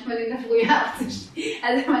schrecklich manchmal in der Früh aufzustehen.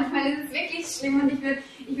 Also manchmal ist es wirklich schlimm und ich würd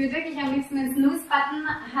wirklich am liebsten den Snooze-Button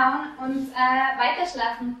hauen und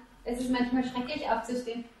weiterschlafen. Es ist manchmal schrecklich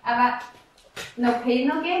aufzustehen. Aber No Pain,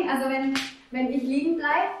 No Gain. Also wenn ich liegen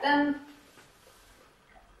bleibe,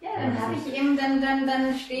 dann habe ich eben,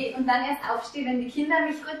 dann stehe und dann erst aufstehe, wenn die Kinder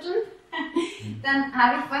mich rütteln, dann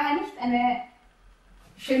habe ich vorher nicht eine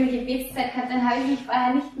schöne Gebetszeit gehabt, dann habe ich mich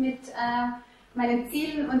vorher nicht mit meinen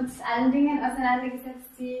Zielen und allen Dingen auseinandergesetzt,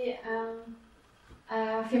 die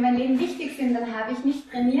für mein Leben wichtig sind. Dann habe ich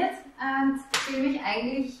nicht trainiert und fühle mich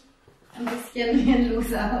eigentlich ein bisschen wie ein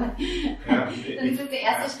Loser. Ja, dann ist das der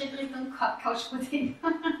erste Schritt Richtung Couch-Protein.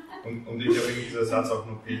 Und ich glaube, dieser Satz auch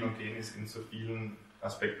No Pain, No Gain ist in so vielen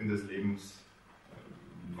Aspekten des Lebens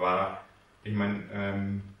wahr. Ich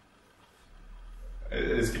meine,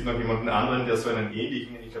 es gibt noch jemanden anderen, der so einen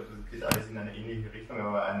ähnlichen, ich glaube, das geht alles in eine ähnliche Richtung,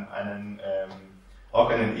 aber auch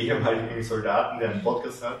einen ehemaligen Soldaten, der einen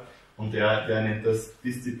Podcast hat und der nennt das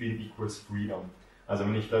Discipline equals Freedom. Also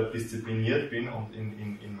wenn ich da diszipliniert bin und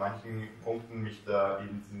in manchen Punkten mich da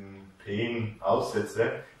eben diesen Pain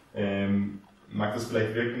aussetze, mag das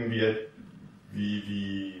vielleicht wirken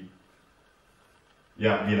wie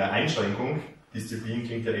eine Einschränkung. Disziplin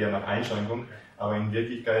klingt ja eher nach Einschränkung, aber in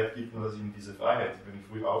Wirklichkeit gibt man das eben diese Freiheit. Wenn ich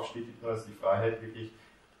früh aufstehe, gibt man das die Freiheit, wirklich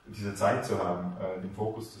diese Zeit zu haben, den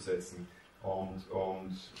Fokus zu setzen. Und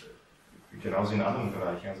genauso in anderen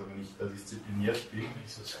Bereichen. Also wenn ich da diszipliniert bin. Nicht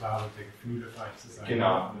so Sklave der Gefühle vielleicht zu sein.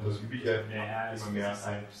 Genau, das übe ich ja immer mehr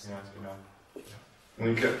ein. Ja, genau.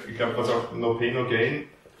 Und ich glaube, was auch No Pain, No Gain,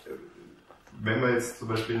 wenn wir jetzt zum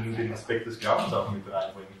Beispiel den Aspekt des Glaubens auch mit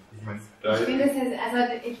reinbringen. Ich finde das jetzt, also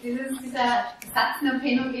dieser Satz No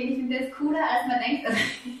Pain, No Gain, ich finde das cooler, als man denkt. Also,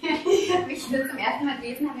 wie ich das zum ersten Mal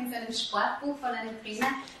gelesen habe in so einem Sportbuch von einem Trainer,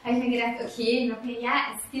 habe ich mir gedacht, okay, No Pain, ja,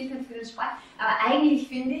 es gilt halt für den Sport, aber eigentlich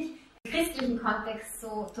finde ich im christlichen Kontext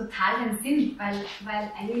so total den Sinn, weil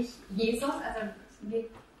eigentlich Jesus, also wir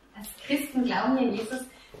als Christen glauben ja, Jesus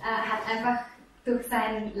hat einfach durch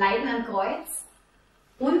sein Leiden am Kreuz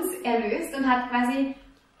uns erlöst und hat quasi,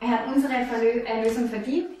 er hat unsere Erlösung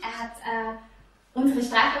verdient, er hat unsere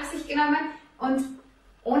Strafe auf sich genommen und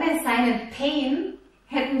ohne seinen Pain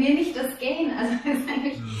hätten wir nicht das Gain. Also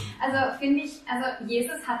finde ich, also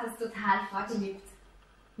Jesus hat das total vorgelebt.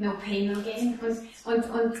 No Pain, No Gain.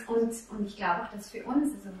 Und ich glaube auch, dass für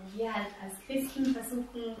uns, also wo wir halt als Christen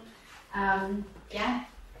versuchen,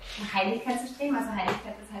 nach Heiligkeit zu streben, also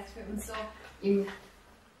Heiligkeit, das heißt für uns so eben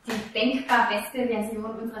die denkbar beste Version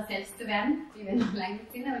unserer selbst zu werden, die wir noch lange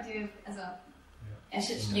nicht sind, aber die wir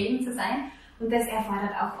streben zu sein. Und das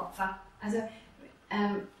erfordert auch Opfer. Also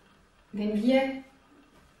wenn wir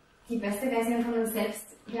die beste Version von uns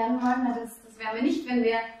selbst werden wollen, das werden wir nicht, wenn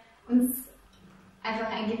wir uns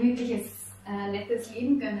einfach ein gemütliches, nettes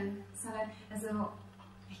Leben gönnen, sondern also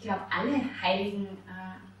ich glaube, alle Heiligen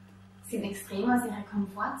sind extrem aus ihrer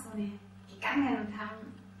Komfortzone gegangen und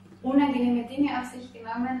haben unangenehme Dinge auf sich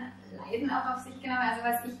genommen, Leiden auch auf sich genommen.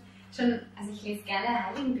 Also ich lese gerne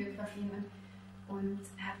Heiligenbiografien und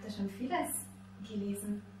habe da schon vieles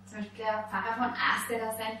gelesen. Zum Beispiel der Pfarrer von Ars, der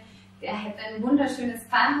da sein der hätte ein wunderschönes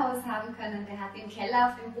Farmhaus haben können, der hat im Keller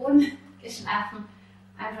auf dem Boden geschlafen.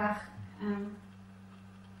 Einfach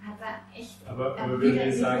hat er echt. Aber würden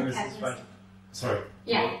wir sagen, das ist falsch? Sorry.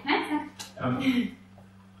 Ja, nein, sag.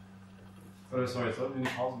 Sorry, sollten wir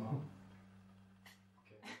eine Pause machen?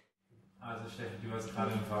 Okay. Also Steffi, du hast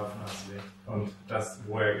gerade den Fall von erzählt. Und das,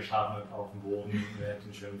 wo er geschlafen hat auf dem Boden, er hätte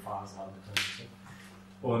einen schönen Farmhaus haben können.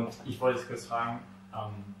 Und ich wollte jetzt kurz fragen,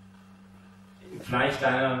 vielleicht der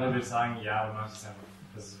eine oder andere will sagen, ja, aber das ist einfach,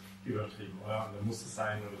 das ist übertrieben, oder? Und dann muss es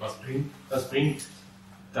sein, oder was bringt das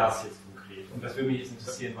jetzt konkret? Und das würde mich jetzt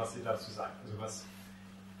interessieren, was ihr dazu sagt. Also was.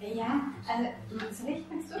 Ja, also, soll ich?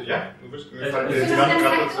 Magst du? Ja, du bist mir Sag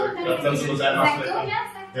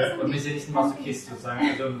und wir sind nicht ein Masochist sozusagen,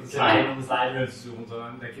 also das Leiden zu suchen,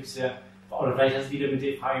 sondern da gibt es ja, oder vielleicht hat es wieder mit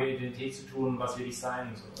der Frage der Identität zu tun, was will ich sein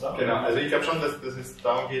und so, oder? Genau, also ich glaube schon, dass es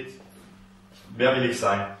darum geht, wer will ich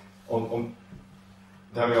sein? Und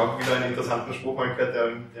da haben wir auch wieder einen interessanten Spruch mal gehört,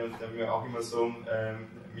 der mir auch immer so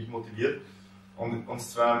mich motiviert. Und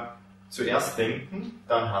zwar zuerst denken,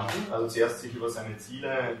 dann handeln, also zuerst sich über seine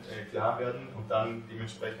Ziele klar werden und dann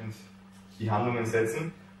dementsprechend die Handlungen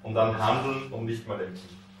setzen und dann handeln und nicht mehr denken.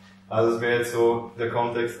 Also es wäre jetzt so der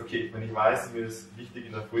Kontext, okay, wenn ich weiß, mir ist wichtig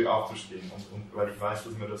in der Früh aufzustehen und weil ich weiß,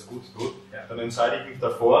 dass mir das gut tut, dann entscheide ich mich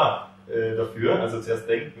dafür, also zuerst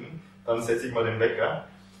denken, dann setze ich mal den Wecker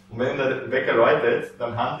und wenn der Wecker läutet,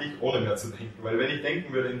 dann handle ich ohne mehr zu denken, weil wenn ich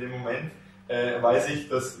denken würde in dem Moment, weiß ich,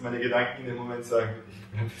 dass meine Gedanken in dem Moment sagen, ich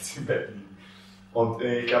bleibe jetzt im Bett liegen. Und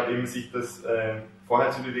ich glaube eben, sich das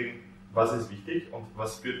vorher zu überlegen, was ist wichtig und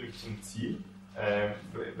was führt mich zum Ziel,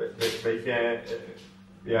 welche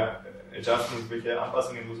Adjustments, welche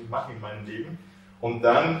Anpassungen muss ich machen in meinem Leben und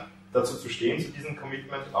dann dazu zu stehen, zu diesem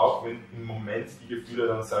Commitment, auch wenn im Moment die Gefühle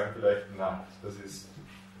dann sagen vielleicht, na, das ist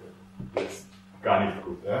jetzt gar nicht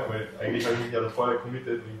gut, ja? Weil eigentlich habe ich mich ja vorher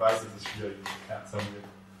committed und ich weiß, dass es schwierig sein wird.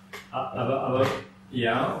 Aber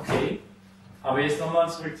ja, okay. Aber jetzt nochmal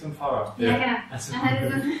zurück zum Fahrer. Ja, genau. Also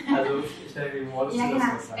ich denke, wie wolltest du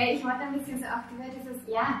das sagen? Ich wollte ein bisschen so auf dieses,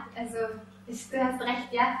 ja, also du hast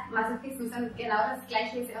recht, ja, Masochismus und genau das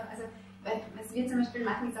Gleiche ist ja auch, also was wir zum Beispiel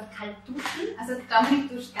machen, ist auch kalt duschen. Also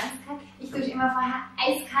Dominik duscht ganz kalt. Ich dusche immer vorher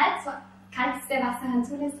eiskalt, so kalt ist der Wasserhahn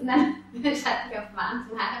zulässt und dann schalte ich auf warm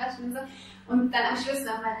zum Haarewaschen und so. Und dann am Schluss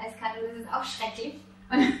nochmal eiskalt und das ist auch schrecklich.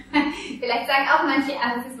 Und vielleicht sagen auch manche,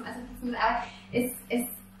 das ist Masochismus, aber es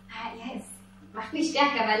macht mich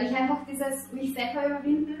stärker, weil ich einfach mich selber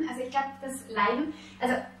überwinden, also ich glaube, das Leiden,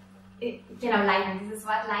 also genau, Leiden, dieses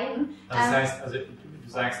Wort Leiden. Das heißt, also du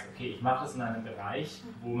sagst, okay, ich mache das in einem Bereich,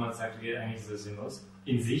 wo man sagt, okay, eigentlich ist das sinnlos,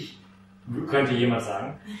 in sich, könnte jemand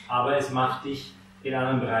sagen, aber es macht dich in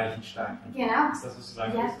anderen Bereichen stärker. Genau. Ist das, was du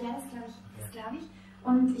sagen willst? Ja, das glaube ich.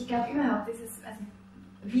 Und ich glaube überhaupt, dieses, also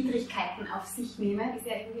Widrigkeiten auf sich nehmen, ist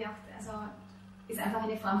ja irgendwie auch, also ist einfach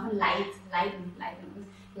eine Form von Leiden. Und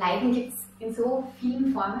Leiden gibt es in so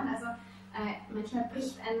vielen Formen, also manchmal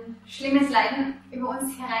bricht ein schlimmes Leiden über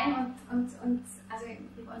uns herein und also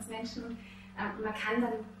über uns Menschen und man kann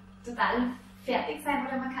dann total fertig sein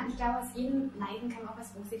oder man kann, ich glaube, aus jedem Leiden kann man auch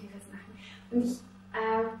was Positives machen. Und ich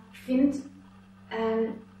finde,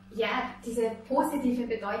 diese positive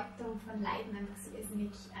Bedeutung von Leiden einfach so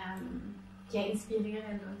irrsinnig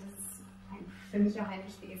inspirierend und das ist für mich auch ein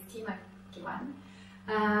wichtiges Thema geworden.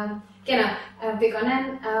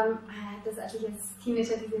 Begonnen, dass als ich als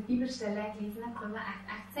Teenager diese Bibelstelle gelesen habe, Römer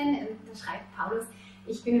 8,18, da schreibt Paulus,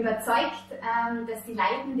 ich bin überzeugt, dass die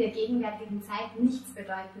Leiden der gegenwärtigen Zeit nichts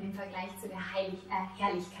bedeuten im Vergleich zu der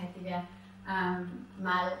Herrlichkeit, die wir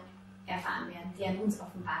mal erfahren werden, die an uns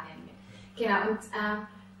offenbar werden wird. Genau, und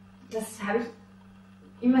das habe ich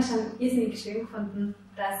immer schon irrsinnig schön gefunden,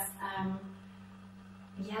 dass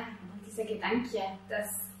dieser Gedanke,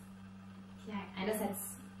 dass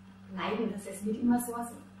einerseits Leiden, dass es nicht immer so aus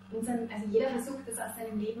unserem, also jeder versucht das aus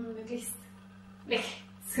seinem Leben möglichst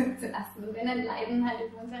wegzulassen. Und wenn ein Leiden halt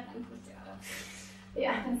über uns heranbricht,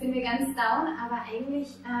 dann sind wir ganz down, aber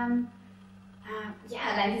eigentlich, allein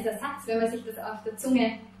dieser Satz, wenn man sich das auf der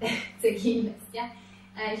Zunge zergehen lässt,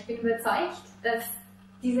 ich bin überzeugt, dass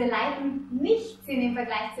diese Leiden nichts sind im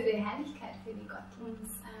Vergleich zu der Herrlichkeit, für die Gott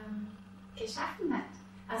uns geschaffen hat.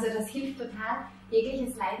 Also das hilft total,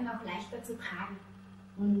 jegliches Leiden auch leichter zu tragen.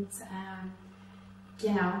 Und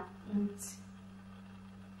und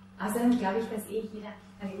außerdem glaube ich, dass jeder,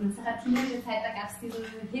 also in unserer Teenagerzeit, da gab es diesen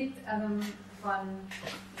Hit von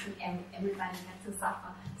Everybody Got to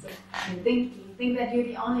Suffer. So, you think that you're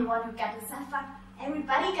the only one who got to suffer?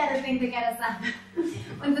 Everybody got to think they got to suffer.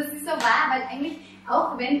 Und das ist so wahr, weil eigentlich,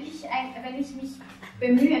 auch wenn ich mich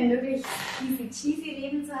bemühe, ein möglichst easy cheesy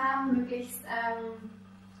Leben zu haben, möglichst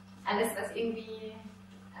alles, was irgendwie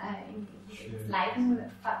das Leiden,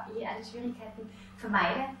 alle Schwierigkeiten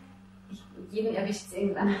vermeide, jeden erwischt es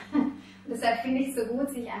irgendwann. Und deshalb finde ich es so gut,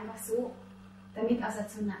 sich einfach so damit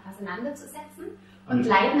auseinanderzusetzen und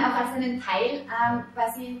Leiden auch als einen Teil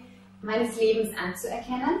quasi meines Lebens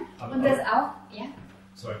anzuerkennen. Und das auch, ja.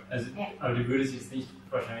 Sorry, also, aber du würdest jetzt nicht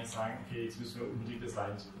wahrscheinlich sagen, okay, jetzt müssen wir unbedingt das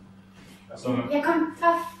Leiden suchen. Ja, kommt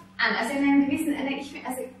drauf an. Also in einem gewissen,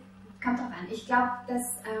 kommt drauf an. Ich glaube,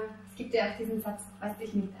 dass es gibt ja auch diesen Satz, was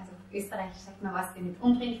dich nicht, also österreichisch sagt man, was dich nicht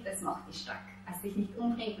umbringt, das macht dich stark. Was dich nicht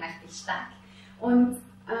umbringt, macht dich stark. Und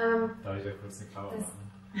darf ich da kurz eine Klammer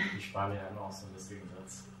machen? Die Spanier haben auch so einen lustigen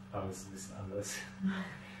Satz, aber es ist ein bisschen anders.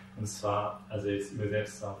 Und zwar, also jetzt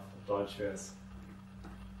übersetzt auf Deutsch wäre es,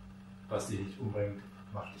 was dich nicht umbringt,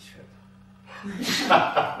 macht dich fett.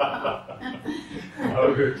 Aber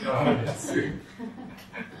gut, machen wir nicht zu.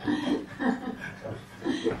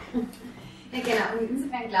 Ja, genau. Und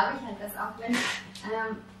insofern glaube ich halt, dass auch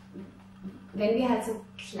wenn wir halt so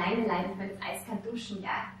kleine Leiden, wenn das eiskalt duschen,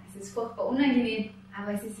 ja, es ist furchtbar unangenehm,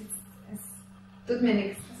 aber es tut mir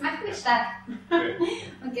nichts. Das macht mich stark.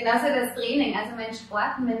 Und genauso das Training, also mein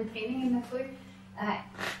Sport und mein Training in der Früh,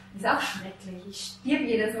 ist auch schrecklich. Ich stirb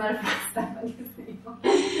jedes Mal fast davon. Und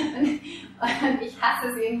ich hasse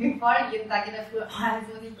es irgendwie voll jeden Tag in der Früh. Jetzt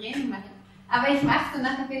muss ich Training machen. Aber ich mache es und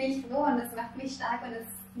nachher bin ich froh und das macht mich stark und es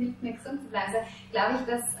hilft mir gesund zu bleiben. Also glaube ich,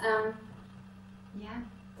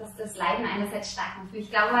 dass das Leiden einerseits stark macht. Ich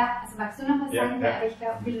glaube, also magst du noch was sagen? Ja. Aber ich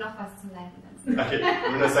will noch was zum Leiden sagen. Okay,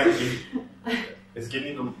 ich will nur sagen, es geht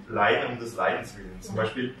nicht um Leiden, um des Leidens willen. Zum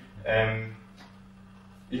Beispiel,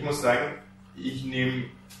 ich muss sagen, ich nehme,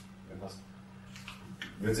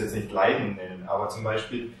 ich würde es jetzt nicht Leiden nennen, aber zum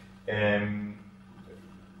Beispiel ein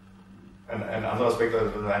anderer Aspekt,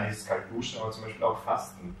 also eigentlich ist kalt duschen, aber zum Beispiel auch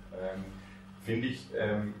Fasten, finde ich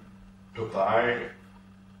total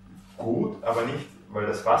gut, aber nicht, weil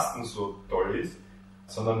das Fasten so toll ist,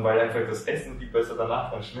 sondern weil einfach das Essen viel besser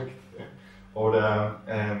danach dann schmeckt. Oder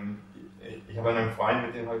ich habe einen Freund,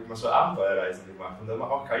 mit dem habe ich mal so Abenteuerreisen gemacht und da haben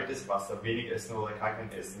wir auch kaltes Wasser, wenig Essen oder gar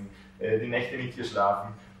kein Essen, die Nächte nicht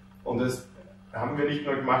geschlafen. Und das haben wir nicht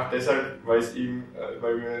nur gemacht deshalb, weil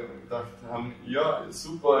wir gedacht haben, ja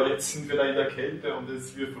super, jetzt sind wir da in der Kälte und wir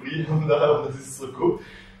frieren da und das ist so gut,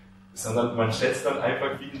 sondern man schätzt dann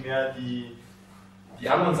einfach viel mehr die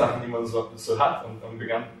anderen Sachen, die man so hat und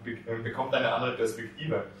bekommt eine andere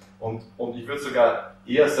Perspektive. Und ich würde sogar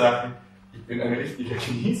eher sagen, ich bin ein richtiger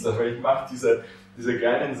Genießer, weil ich mache diese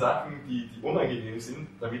kleinen Sachen, die unangenehm sind,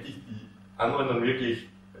 damit ich die anderen dann wirklich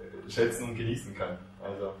schätzen und genießen kann.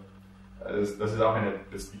 Also das ist auch eine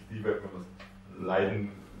Perspektive, wenn man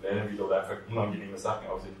Leiden nennen will oder einfach unangenehme Sachen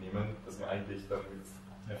auf sich nehmen, dass man eigentlich damit...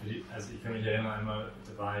 Ja, also ich kann mich erinnern, einmal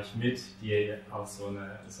da war ich mit dir auf so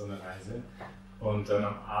eine Reise und dann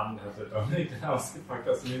am Abend hat der Dominik dann ausgepackt,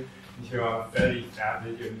 dass ich war völlig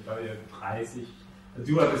fertig und ich war ja 30.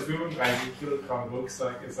 Du hattest 35 Kilogramm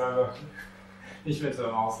Rucksack, ist einfach nicht mehr zu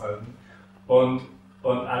aushalten. Und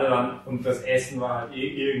alle dann, und das Essen war halt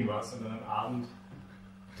irgendwas und dann am Abend,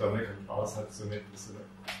 Dominik kommt raus, hat so mit, so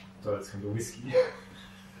jetzt kommt Whisky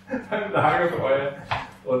beim Lagerfeuer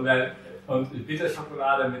und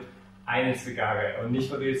Bitterschokolade mit eine Zigarre. Und nicht,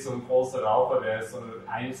 weil du jetzt so ein großer Raucher wärst, sondern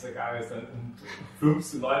eine Zigarre ist dann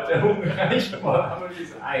 15 Leute herumgereicht worden, aber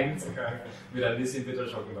diese eine Zigarre mit ein bisschen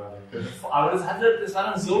Bitterschokolade. Aber das war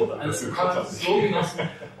dann so, also du hast es so genossen.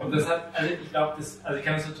 Und das hat, also ich glaube, ich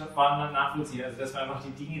kann das total nachvollziehen. Also das waren einfach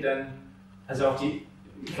die Dinge dann, also auch ich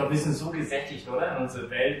glaube, wir sind so gesättigt, oder? In unserer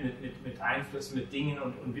Welt mit Einflüssen, mit Dingen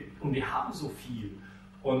und wir haben so viel.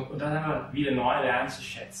 Und dann haben wir wieder neu lernen zu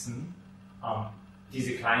schätzen,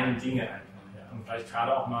 diese kleinen Dinge einfach. Ja. Und vielleicht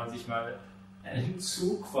gerade auch mal sich mal einen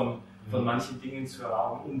Zug von manchen Dingen zu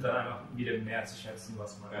erlauben, um dann einfach wieder mehr zu schätzen,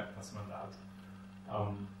 was man da hat.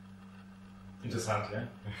 Interessant, ja?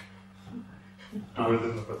 Du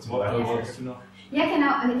wolltest noch was wolltest du noch? Ja,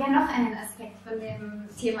 genau. Und ja, noch einen Aspekt von dem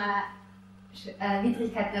Thema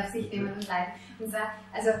Widrigkeiten auf sich nehmen und Leiden. Und zwar,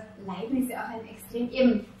 also Leiden ist ja auch ein extrem,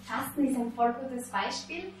 eben Fasten ist ein voll gutes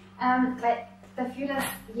Beispiel, weil dafür, dass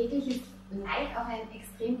jegliches Leid auch ein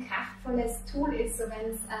extrem kraftvolles Tool ist, so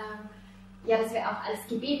wenn es, dass wir auch als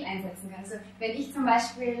Gebet einsetzen können. Also wenn ich zum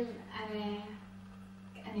Beispiel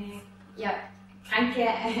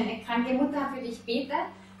eine kranke Mutter habe, für die ich bete,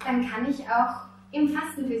 dann kann ich auch im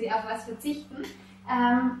Fasten für sie auf was verzichten,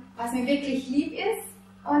 was mir wirklich lieb ist.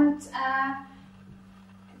 Und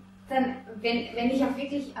dann, wenn ich auch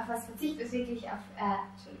wirklich auf was verzichte, was wirklich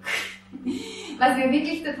was mir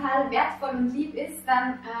wirklich total wertvoll und lieb ist,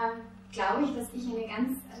 dann glaube ich, dass ich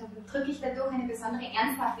drücke ich dadurch eine besondere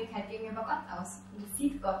Ernsthaftigkeit gegenüber Gott aus. Und das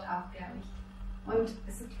sieht Gott auch, glaube ich. Und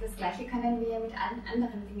das Gleiche können wir mit allen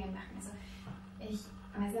anderen Dingen machen. Also ich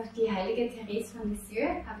weiß auch, die heilige Therese von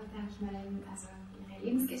Lisieux, da habe ich mal ihre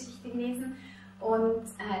Lebensgeschichte gelesen, und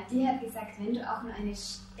die hat gesagt, wenn du auch nur eine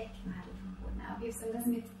Stecknadel vom Boden aufhebst und das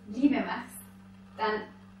mit Liebe machst, dann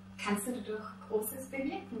kannst du dadurch Großes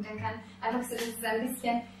bewirken. Dann kann einfach so, das ist ein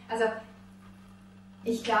bisschen, also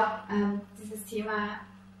ich glaube, dieses Thema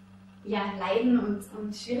Leiden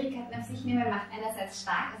und Schwierigkeiten auf sich nehmen macht einerseits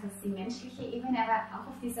stark, also das ist die menschliche Ebene, aber auch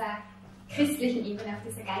auf dieser christlichen Ebene, auf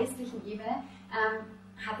dieser geistlichen Ebene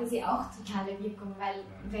hatte sie auch totale Wirkung, weil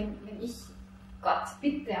wenn ich Gott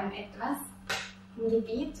bitte um etwas, im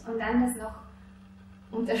Gebet und dann das noch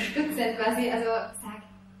unterstütze quasi, also sag,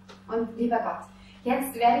 und lieber Gott,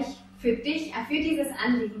 jetzt werde ich für dich, für dieses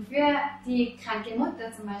Anliegen, für die kranke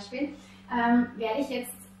Mutter zum Beispiel, werde ich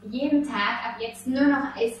jetzt jeden Tag ab jetzt nur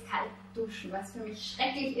noch eiskalt duschen, was für mich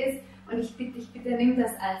schrecklich ist, und ich bitte dich, bitte nimm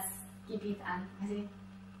das als Gebet an. Also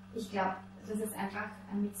ich glaube, das ist einfach,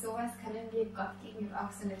 mit sowas können wir Gott gegenüber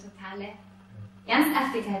auch so eine totale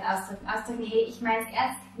Ernsthaftigkeit ausdrücken, hey, ich meine es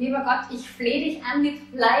ernst, lieber Gott, ich flehe dich an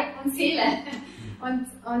mit Leib und Seele. Und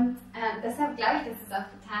deshalb glaube ich, dass es auch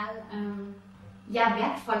total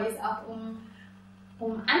wertvoll ist, auch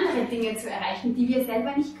um andere Dinge zu erreichen, die wir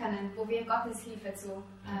selber nicht können, wo wir Gottes Hilfe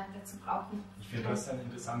dazu brauchen. Ich finde das ein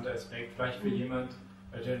interessanter Aspekt, vielleicht für jemand,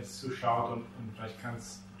 der jetzt zuschaut, und vielleicht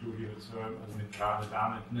kannst du, liebe Zuhörer, also gerade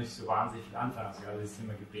damit nicht so wahnsinnig viel anfangen, also gerade das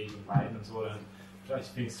Thema Gebet und Leiden und so, vielleicht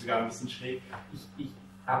findest du sogar ein bisschen schräg. Ich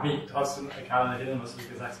habe mich trotzdem gerade erinnert, was du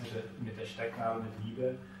gesagt hast mit der Stecknadel, mit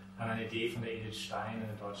Liebe, an eine Idee von der Edith Stein,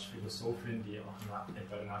 eine deutsche Philosophin, die auch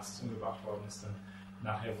etwa den Nazis umgebracht worden ist, dann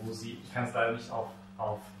nachher, wo sie, ich kann es leider nicht auf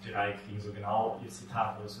die Reihe kriegen, so genau ihr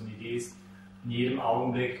Zitat, aber so eine Idee ist, in jedem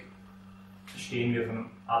Augenblick stehen wir vor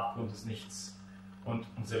einem Abgrund des Nichts. Und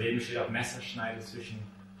unser Leben steht auf Messerschneide zwischen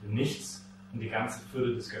dem Nichts und die ganze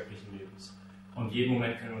Fülle des göttlichen Lebens. Und jeden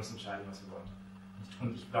Moment können wir uns entscheiden, was wir wollen.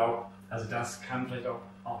 Und ich glaube, also das kann vielleicht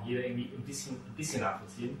auch jeder irgendwie ein bisschen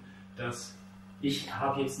nachvollziehen, dass ich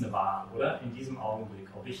habe jetzt eine Wahl, oder? In diesem Augenblick,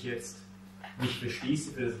 ob ich jetzt mich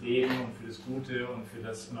verschließe für das Leben und für das Gute und für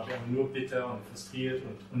das, und ob ich nur bitter und frustriert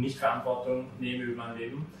und nicht Verantwortung nehme über mein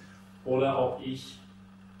Leben, oder ob ich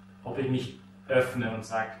mich öffne und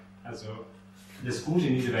sage, also das Gute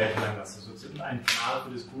in diese Welt hineinlasse, so ein Kanal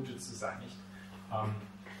für das Gute zu sein, nicht?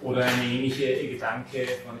 Oder ein ähnlicher Gedanke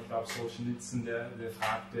von, ich glaube, Solzhenitsyn, der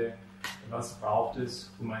fragte, was braucht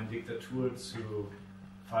es, um eine Diktatur zu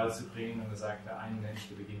Fall zu bringen, und er sagte, ein Mensch,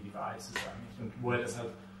 der beginnt die Wahrheit zu sagen, nicht? Und wo er das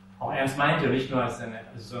halt auch ernst meinte, und nicht nur als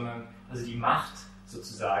sondern also die Macht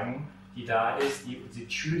sozusagen, die da ist, die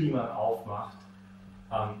Tür, die man aufmacht,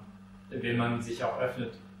 wenn man sich auch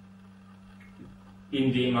öffnet,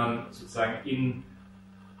 indem man sozusagen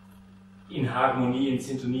in Harmonie, in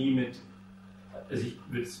Sintonie mit, also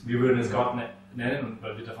wir würden es Gott nennen, und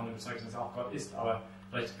weil wir davon überzeugt sind, dass er auch Gott ist, aber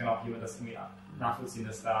vielleicht kann auch jemand das irgendwie nachvollziehen,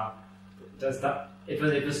 dass da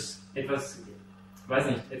etwas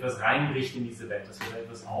reinbricht in diese Welt, dass wir da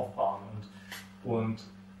etwas aufbauen und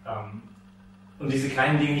diese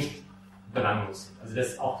kleinen Dinge nicht belanglos sind. Also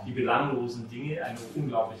dass auch die belanglosen Dinge einen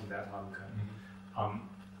unglaublichen Wert haben können.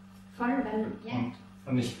 Voll, ja.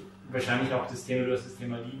 Und wahrscheinlich auch das Thema, du hast das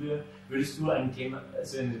Thema Liebe. Würdest du eine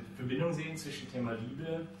Verbindung sehen zwischen Thema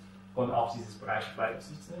Liebe und auch dieses Bereich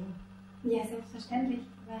Bleibersichtsnehmen? Ja, selbstverständlich,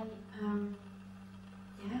 weil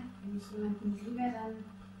wenn ich jemanden liebe, dann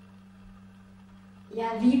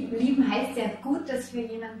lieben heißt ja Gutes für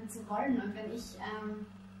jemanden zu wollen, und wenn ich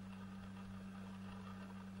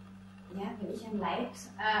ein Leid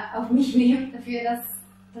auf mich nehme dafür,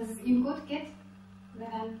 dass es ihm gut geht,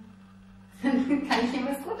 dann kann ich ihm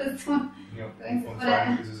was Gutes tun. Ja, und vor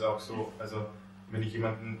allem ist es auch so, also wenn ich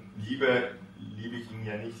jemanden liebe ich ihn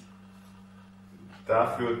ja nicht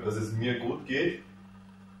dafür, dass es mir gut geht,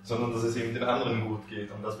 sondern dass es eben den anderen gut geht.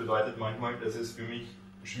 Und das bedeutet manchmal, dass es für mich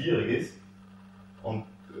schwierig ist, und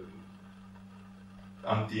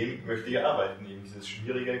an dem möchte ich arbeiten. Eben dieses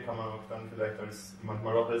Schwierige kann man auch dann vielleicht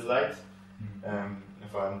manchmal auch als Leid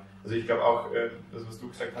erfahren. Also ich glaube auch, das was du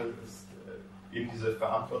gesagt hast, ist, eben diese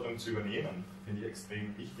Verantwortung zu übernehmen, finde ich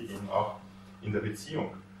extrem wichtig, eben auch in der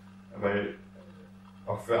Beziehung. Weil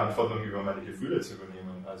auch Verantwortung über meine Gefühle zu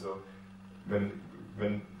übernehmen. Also wenn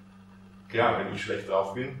ich schlecht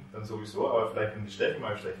drauf bin, dann sowieso, aber vielleicht wenn die Steffi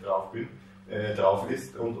mal schlecht drauf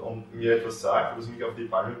ist und mir etwas sagt, was mich auf die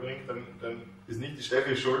Palme bringt, dann ist nicht die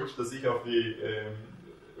Steffi schuld, dass ich auf die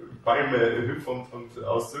Palme hüpfe und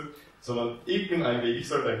ausziehe, sondern ich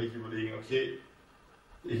sollte eigentlich überlegen, okay,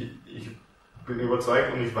 ich bin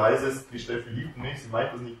überzeugt und ich weiß es, die Steffi liebt mich, sie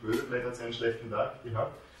meint das nicht böse, vielleicht hat sie einen schlechten Tag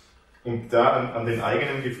gehabt. Und da an den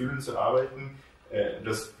eigenen Gefühlen zu arbeiten,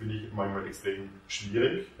 das finde ich manchmal extrem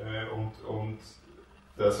schwierig und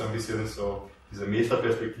da so ein bisschen so diese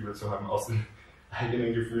Metaperspektive zu haben, aus den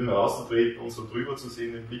eigenen Gefühlen rauszutreten und so drüber zu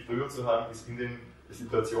sehen, den Blick drüber zu haben, ist in den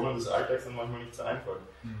Situationen des Alltags dann manchmal nicht so einfach.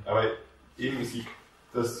 Aber eben sich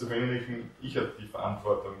das zu verinnerlichen, ich habe die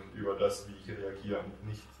Verantwortung über das, wie ich reagiere und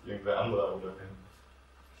nicht irgendwer anderer oder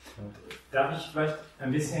Darf ich vielleicht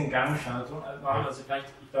ein bisschen Gangschaltung machen? Also vielleicht,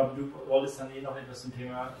 ich glaube, du wolltest dann noch etwas zum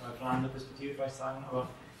Thema von einer anderen Perspektive vielleicht sagen, aber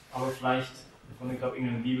vielleicht von, ich glaube,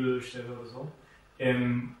 irgendeiner Bibelstelle oder so.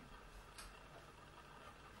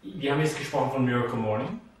 Wir haben jetzt gesprochen von Miracle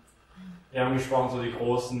Morning. Wir haben gesprochen so die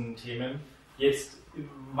großen Themen. Jetzt,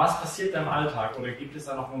 was passiert da im Alltag? Oder gibt es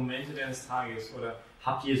da noch Momente deines Tages? Oder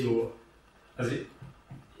habt ihr so, also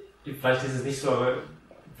vielleicht ist es nicht so, aber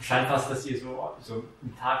scheint fast, dass ihr so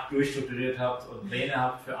einen Tag durchstrukturiert habt und Pläne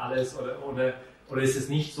habt für alles, oder ist es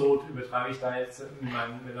nicht so, übertreibe ich da jetzt mit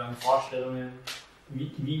meinen Vorstellungen?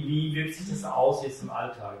 Wie wirkt sich das aus jetzt im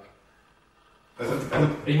Alltag?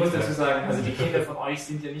 Ich muss dazu sagen, also die Kinder von euch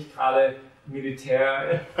sind ja nicht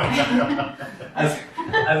Militär. Also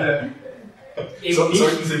eben so, nicht.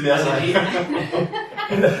 sollten sie mehr sein.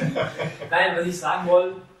 Nein, was ich sagen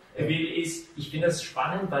will, ist, ich finde das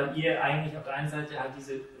spannend, weil ihr eigentlich auf der einen Seite halt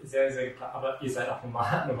diese sehr, sehr, aber ihr seid auch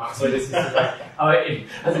normal, soll ich das nicht so sagen, aber eben,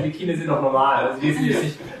 also die Kinder sind auch normal, also die sind jetzt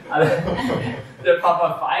nicht alle, der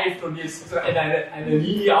Papa pfeift und jetzt so eine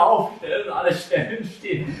Linie aufstellt und alle Stellen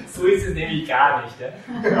stehen, so ist es nämlich gar nicht. Ja,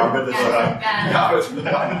 aber das Ganz und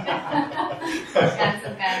gar nicht. Da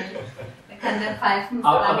kann der pfeifen,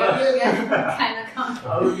 solange keiner kommt.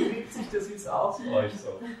 Aber wie wirkt sich das jetzt aus für euch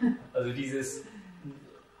so? Also dieses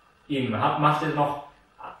eben, macht ihr noch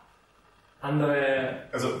andere...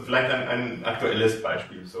 Also vielleicht ein aktuelles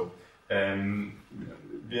Beispiel. So. Wir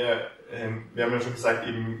haben ja schon gesagt,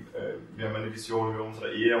 eben, wir haben eine Vision über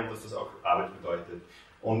unsere Ehe und dass das auch Arbeit bedeutet.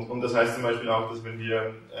 Und das heißt zum Beispiel auch, dass wenn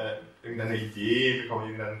wir irgendeine Idee bekommen,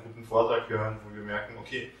 irgendeinen guten Vortrag hören, wo wir merken,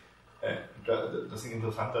 okay, das sind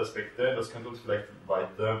interessante Aspekte, das könnte uns vielleicht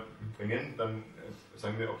weiterbringen, dann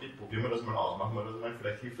sagen wir, okay, probieren wir das mal aus, machen wir das mal,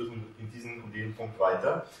 vielleicht hilft das in diesen und jeden Punkt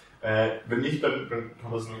weiter. Wenn nicht, dann kann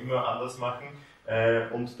man es noch immer anders machen.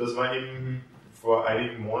 Und das war eben vor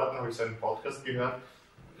einigen Monaten, habe ich so einen Podcast gehört,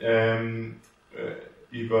 wo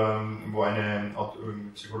eine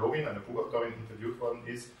Psychologin, eine Buchautorin interviewt worden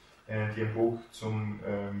ist, die ein Buch mit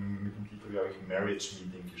dem Titel, glaube ich, Marriage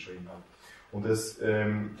Meeting geschrieben hat. Und das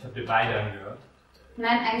habt ihr beide angehört?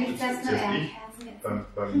 Nein, eigentlich das nur er.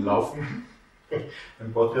 Beim Laufen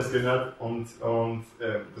einen Podcast gehört und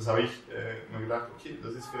das habe ich mir gedacht, okay,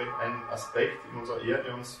 das ist vielleicht ein Aspekt in unserer Ehe,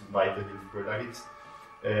 der uns weiterhilft, weil da gibt's,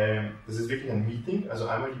 das ist wirklich ein Meeting, also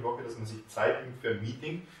einmal die Woche, dass man sich Zeit nimmt für ein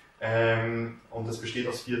Meeting und das besteht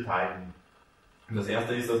aus 4 Teilen. Und das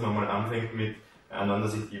erste ist, dass man mal anfängt miteinander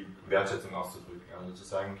sich die Wertschätzung auszudrücken, also zu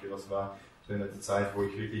sagen, okay, was war so in der Zeit, wo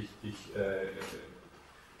ich wirklich dich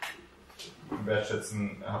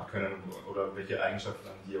wertschätzen habe können oder welche Eigenschaften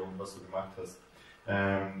an dir und was du gemacht hast.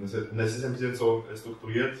 Das ist ein bisschen so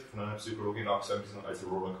strukturiert von einer Psychologin auch so ein bisschen als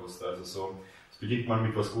Rollercoaster. Also so, es beginnt mal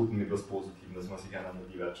mit was Gutem, mit was Positivem, dass man sich einander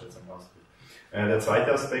die Wertschätzung ausdrückt. Der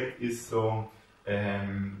zweite Aspekt ist so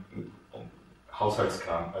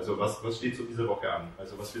Haushaltskram. Also was steht so diese Woche an?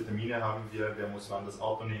 Also was für Termine haben wir? Wer muss wann das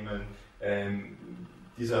Auto nehmen?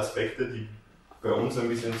 Diese Aspekte, die bei uns ein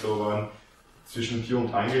bisschen so waren, zwischen Tür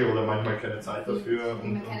und Angel oder manchmal keine Zeit dafür.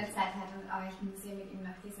 Wenn man keine Zeit hat, aber ich muss ja mit ihm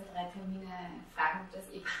nach diese 3 Termine fragen, ob das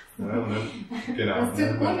passt. Ja, genau. Das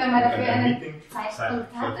tut gut, wenn man dafür einen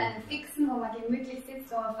Zeitpunkt hat, einen fixen, wo man gemütlich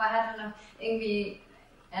sitzt, wo man vorher dann noch irgendwie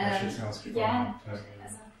ja, also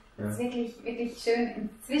das ist wirklich, wirklich schön.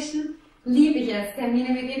 Inzwischen liebe ich es,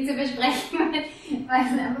 Termine mit ihm zu besprechen, weil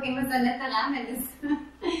es einfach immer so ein netter Rahmen ist. Ja.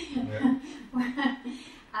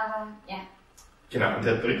 Aber ja. Genau, und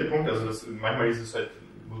der dritte Punkt, also manchmal ist es halt,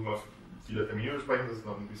 muss man viele Termine besprechen, das ist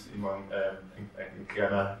noch ein bisschen immer ein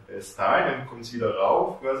kleiner Style, dann kommt es wieder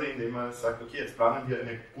rauf, quasi, indem man sagt, okay, jetzt planen wir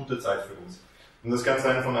eine gute Zeit für uns. Und das kann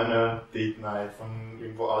sein von einer Date Night, von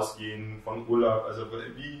irgendwo ausgehen, von Urlaub, also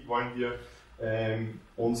wie wollen wir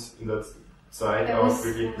uns in der Zeit auch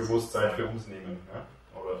wirklich bewusst Zeit für uns nehmen, ja?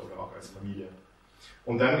 oder auch als Familie.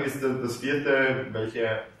 Und dann ist das vierte,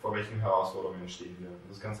 vor welchen Herausforderungen stehen wir.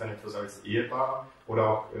 Das kann sein etwas als Ehepaar oder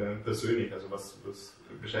auch persönlich, also was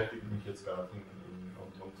beschäftigt mich jetzt gerade und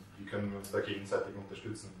wie können wir uns da gegenseitig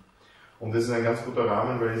unterstützen. Und das ist ein ganz guter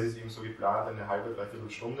Rahmen, weil es ist eben so geplant, eine halbe,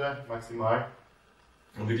 3/4 Stunde maximal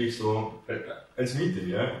und wirklich so als Meeting,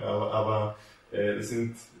 ja? aber es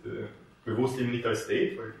sind bewusst eben nicht als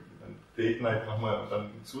Date, weil Date Night machen wir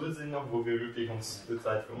dann zusätzlich noch, wo wir wirklich uns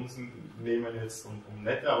Zeit für uns nehmen jetzt um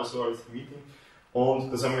nette, aber so als Meeting.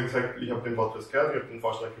 Und das haben wir gesagt, ich habe den Podcast gehört, ich habe den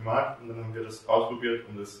Vorschlag gemacht und dann haben wir das ausprobiert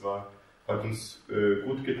und es hat uns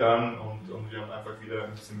gut getan und wir haben einfach wieder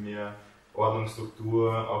ein bisschen mehr Ordnung,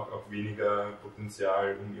 Struktur, auch weniger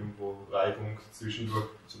Potenzial, um irgendwo Reibung zwischendurch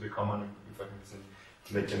zu bekommen, einfach ein bisschen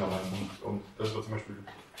weggenommen. Und das war zum Beispiel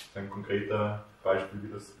ein konkreter Beispiel,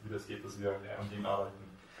 wie das geht, dass wir an dem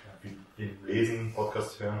arbeiten. Viel lesen,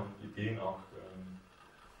 Podcasts hören und Ideen auch,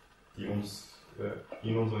 die uns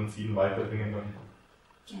in unseren Zielen weiterbringen.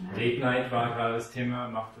 Genau. Date Night war gerade das Thema,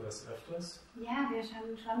 macht ihr das öfters? Ja, wir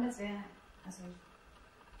schauen schon, dass wir, also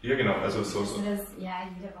ja, genau, also so. das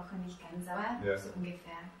jede Woche nicht ganz, aber so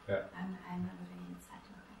ungefähr einmal oder jede zweite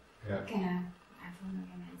Woche. Ja. Genau, einfach nur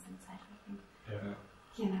gemeinsam Zeit verbringen. Ja.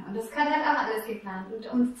 Genau, und das gehört halt auch alles geplant. Und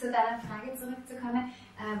um zu deiner Frage zurückzukommen,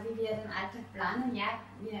 wie wir den Alltag planen, ich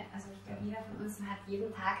glaube, jeder von uns hat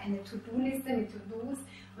jeden Tag eine To-Do-Liste mit To-Dos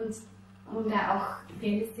und um da auch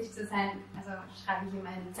realistisch zu sein, also schreibe ich immer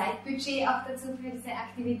ein Zeitbudget auch dazu für diese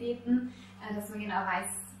Aktivitäten, dass man genau weiß,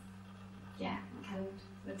 man kann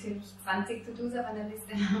natürlich 20 To-Dos auf einer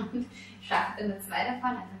Liste haben und schafft dann nur 2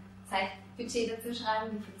 davon, also Zeitbudget dazu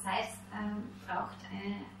schreiben, wie viel Zeit braucht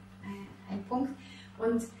ein Punkt.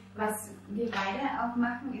 Und was wir beide auch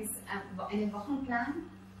machen, ist einen Wochenplan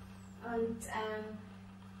und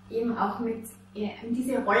eben auch mit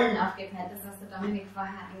diese Rollen aufgeteilt, das was der Dominik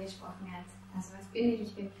vorher angesprochen hat. Also was bin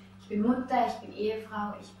ich? Ich bin Mutter, ich bin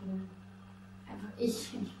Ehefrau, ich bin einfach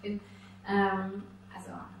ich bin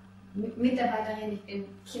Mitarbeiterin, ich bin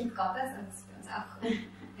Kind Gottes, also das ist für uns auch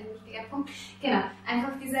ein wichtiger Punkt. Genau,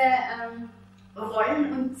 einfach diese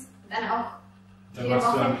Rollen und dann auch dann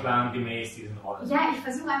machst du einen Plan gemäß diesen Rollen. Ja, ich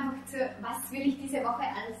versuche einfach was will ich diese Woche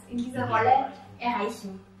alles in dieser Rolle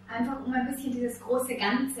erreichen. Einfach um ein bisschen dieses große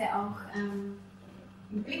Ganze auch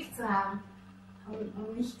im Blick zu haben.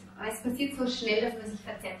 Um nicht, weil es passiert so schnell, dass man sich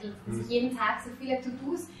verzettelt, dass ich jeden Tag so viele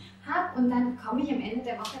To-Dos habe und dann komme ich am Ende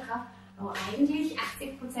der Woche drauf, eigentlich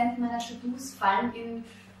 80% meiner To-Dos fallen in,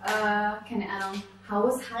 keine Ahnung,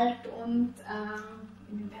 Haushalt und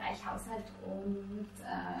in den Bereich Haushalt und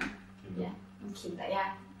Kinder,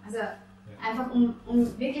 ja. Also einfach um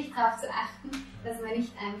wirklich darauf zu achten, dass man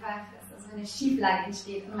nicht einfach, dass so eine Schieflage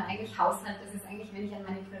entsteht und man eigentlich Haushalt, das ist eigentlich, wenn ich an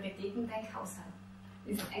meine Prioritäten denke, Haushalt.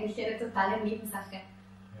 Das ist eigentlich eine totale Nebensache. Ja.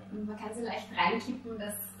 Und man kann so leicht reinkippen,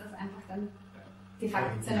 dass das einfach dann de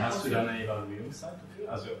facto zu einer Hast du dann eine Evaluierungszeit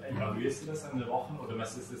dafür? Also evaluierst du das an der Woche oder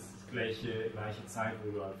was ist das gleiche Zeit,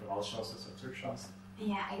 wo du halt vorausschaust, dass du zurückschaust?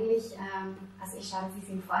 Ja, eigentlich, also ich schaue, dass ich es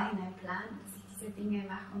im Vorhinein plane, dass ich diese Dinge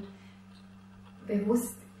mache und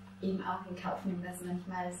bewusst eben auch in Kauf nehme, dass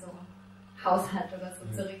manchmal so Haushalt oder so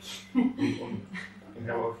zurück. Und ich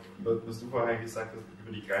glaube auch, was du vorher gesagt hast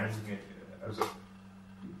über die kleinen Dinge, also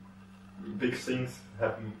big things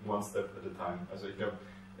happen one step at a time. Also ich glaube,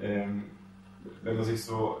 wenn man sich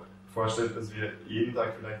so vorstellt, dass wir jeden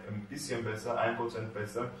Tag vielleicht ein bisschen besser, 1%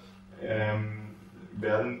 besser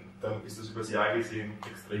werden, dann ist das über das Jahr gesehen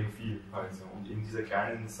extrem viel. Also, und eben diese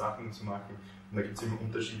kleinen Sachen zu machen. Und da gibt es eben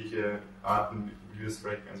unterschiedliche Arten, wie wir es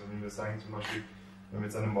tracken. Also wenn wir sagen zum Beispiel, wenn wir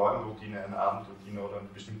jetzt eine Morgenroutine, eine Abendroutine oder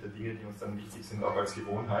bestimmte Dinge, die uns dann wichtig sind, auch als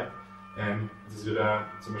Gewohnheit, dass wir da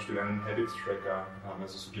zum Beispiel einen Habits-Tracker haben,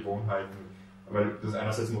 also so Gewohnheiten, weil das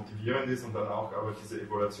einerseits motivierend ist und dann auch aber diese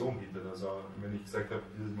Evaluation bietet. Also wenn ich gesagt habe,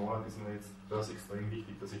 dieses Monat ist mir jetzt das extrem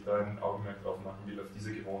wichtig, dass ich da ein Augenmerk drauf machen will, auf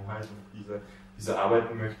diese Gewohnheit und diese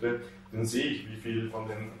arbeiten möchte, dann sehe ich, wie viel von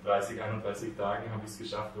den 30, 31 Tagen habe ich es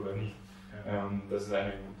geschafft oder nicht. Das ist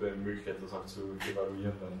eine gute Möglichkeit, das auch zu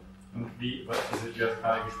evaluieren dann. Und du hast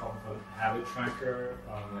gerade gesprochen von Habit Tracker,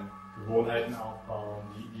 Gewohnheiten aufbauen,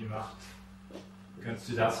 wie macht. Könntest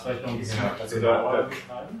du das vielleicht noch ein bisschen genauer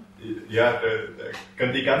beschreiben? Ja, da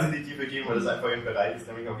könnte ich ganz in die Tiefe gehen, weil das einfach ein Bereich ist,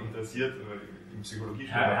 der mich auch interessiert, im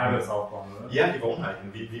Psychologiestudium. Habits aufbauen, oder? Ja,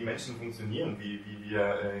 Gewohnheiten, wie Menschen funktionieren, wie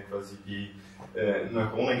wir quasi die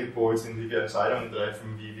Neuronen gepolt sind, wie wir Entscheidungen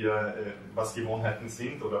treffen, was Gewohnheiten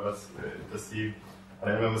sind oder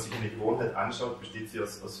allein wenn man sich eine Gewohnheit anschaut, besteht sie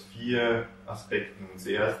aus 4 Aspekten.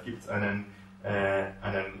 Zuerst gibt es einen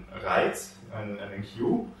Reiz, einen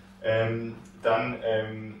Cue, dann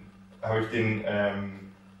habe ich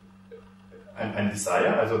ein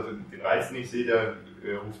Desire, also den Reiz, den ich sehe, der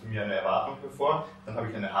ruft mir eine Erwartung hervor, dann habe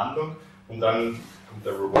ich eine Handlung und dann kommt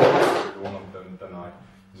der Reward, die Belohnung danach.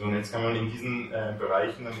 So, und jetzt kann man in diesen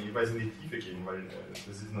Bereichen dann jeweils in die Tiefe gehen, weil das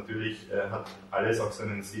ist natürlich, hat alles auch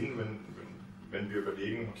seinen Sinn, wenn wir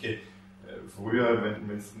überlegen, okay, früher,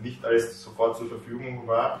 wenn es nicht alles sofort zur Verfügung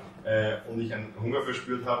war und ich einen Hunger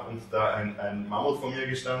verspürt habe und da ein Mammut vor mir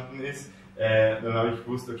gestanden ist, Dann habe ich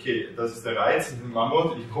gewusst, okay, das ist der Reiz, ein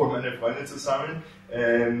Mammut, ich hole meine Freunde zusammen,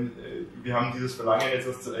 wir haben dieses Verlangen, jetzt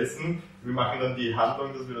was zu essen, wir machen dann die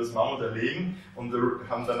Handlung, dass wir das Mammut erlegen und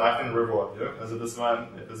haben danach den Reward. Ja? Also das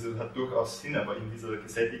hat durchaus Sinn, aber in dieser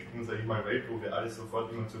gesättigten, sag ich mal, Welt, wo wir alles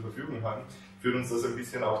sofort immer zur Verfügung haben, führt uns das ein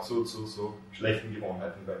bisschen auch zu so schlechten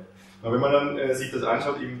Gewohnheiten bei. Aber wenn man dann sich das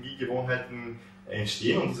anschaut, eben wie Gewohnheiten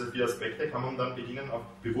entstehen und diese 4 Aspekte, kann man dann beginnen, auch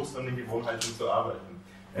bewusst an den Gewohnheiten zu arbeiten.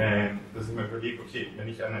 Dass ich mir überlege, okay, wenn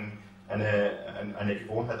ich eine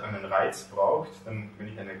Gewohnheit einen Reiz braucht, dann, wenn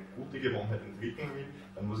ich eine gute Gewohnheit entwickeln will,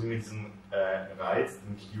 dann muss ich mir diesen Reiz,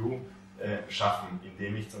 den Cue, schaffen,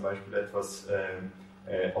 indem ich zum Beispiel etwas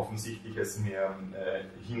Offensichtliches mir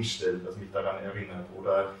hinstelle, das mich daran erinnert,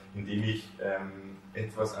 oder indem ich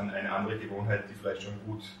etwas an eine andere Gewohnheit, die vielleicht schon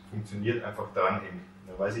gut funktioniert, einfach dranhänge.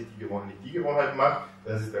 Dann weiß ich, wenn ich die Gewohnheit mache,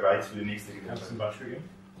 das ist der Reiz für die nächste Gewohnheit. Kannst du ein Beispiel geben?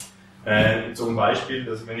 Zum Beispiel,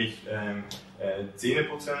 dass wenn ich Zähne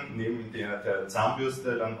putze, neben der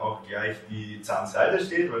Zahnbürste dann auch gleich die Zahnseide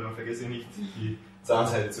steht, weil dann vergesse ich nicht, die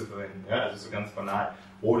Zahnseide zu verwenden. Ja, also so ganz banal.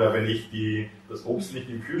 Oder wenn ich das Obst nicht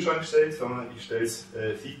im Kühlschrank stelle, sondern ich stelle es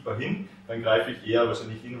sichtbar hin, dann greife ich eher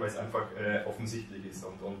wahrscheinlich hin, weil es einfach offensichtlich ist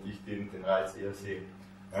und ich den Reiz eher sehe.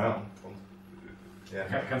 Ja, ja.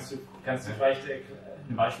 Kannst du vielleicht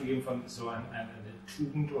ein Beispiel geben von so eine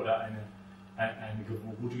Tugend oder eine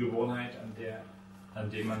gute Gewohnheit,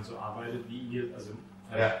 an der man so arbeitet, wie ihr, also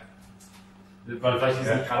weil vielleicht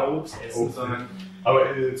ist nicht gerade Obst essen, sondern aber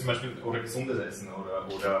zum Beispiel oder gesundes Essen oder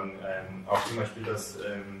auch zum Beispiel das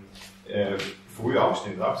früh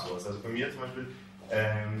aufstehen, ist auch sowas. Also bei mir zum Beispiel,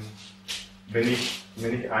 wenn ich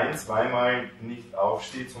 1-2 Mal nicht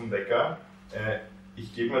aufstehe zum Wecker,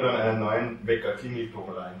 ich gebe mir dann einen neuen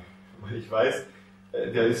Wecker-Klingelton rein, weil ich weiß,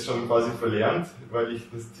 der ist schon quasi verlernt, weil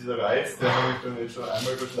dieser Reiz, der habe ich dann jetzt schon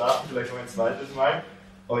einmal verschlafen, vielleicht noch ein zweites Mal.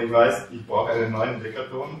 Aber ich weiß, ich brauche einen neuen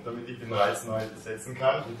Weckerton, damit ich den Reiz neu setzen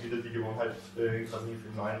kann und wieder die Gewohnheit quasi für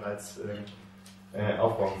den neuen Reiz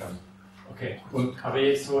aufbauen kann. Okay, aber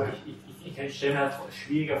jetzt so, ich stelle mir halt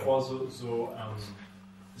schwieriger vor, so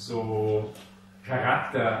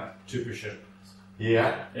charaktertypische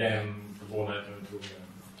Gewohnheiten und Tugenden.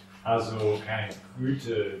 Also keine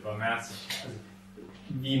Güte, Barmherzigkeit. Also,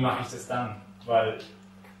 wie mache ich das dann? Weil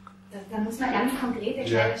da muss man ganz konkrete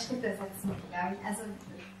kleine Schritte setzen, glaube ich. Also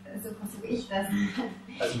so versuche ich das.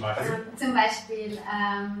 Also zum Beispiel,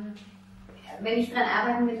 wenn ich daran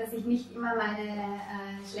arbeiten will, dass ich nicht immer meine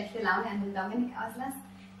schlechte Laune an den Dominik auslasse,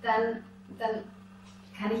 dann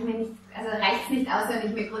kann ich mir nicht, also reicht es nicht aus, wenn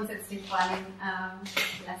ich mir grundsätzlich vornehme,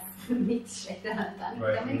 lass nicht schlechter Laune an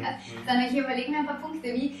den Dominik aus, sondern ich überlege mir ein paar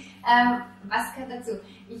Punkte, wie, was gehört dazu.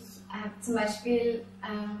 Ich zum Beispiel,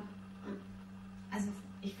 also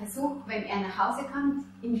ich versuche, wenn er nach Hause kommt,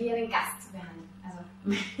 ihn wie einen Gast zu behandeln. Also,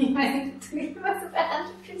 ich weiß nicht, ob du nicht immer so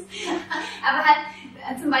behandelt bist, aber halt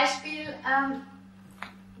zum Beispiel,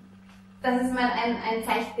 das ist mal ein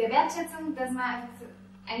Zeichen der Wertschätzung, dass man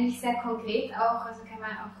eigentlich sehr konkret auch, also kann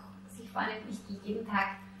man auch sich vornehmen, ich gehe jeden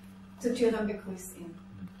Tag zur Tür und begrüße ihn,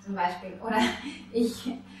 zum Beispiel. Oder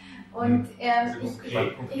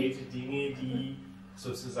konkrete Dinge, die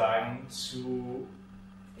sozusagen zu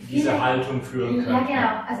dieser Haltung führen können. Ja,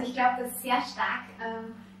 genau. Also ich glaube, dass sehr stark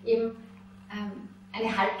eben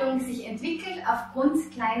eine Haltung sich entwickelt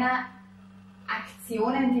aufgrund kleiner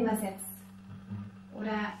Aktionen, die man setzt.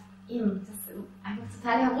 Oder eben das einfach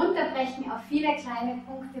total herunterbrechen auf viele kleine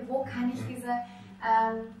Punkte. Wo kann ich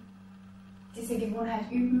diese Gewohnheit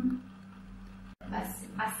üben?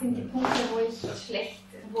 Was sind die Punkte, wo ich schlecht,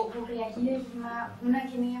 wo reagiere ich immer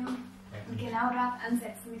unangenehm? Und genau dort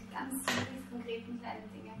ansetzen mit ganz konkreten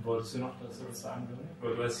kleinen Dingen. Wolltest du noch dazu was sagen, Dominik?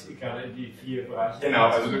 Weil du hast gerade die 4 Bereiche. Genau,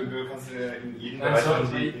 also du kannst in jedem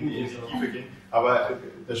Bereich in die Tiefe gehen. Aber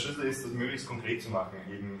der Schlüssel ist, das möglichst konkret zu machen.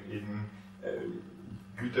 Eben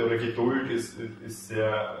Güte oder Geduld ist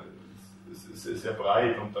sehr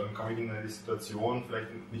breit und dann komme ich in eine Situation, vielleicht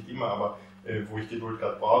nicht immer, aber wo ich Geduld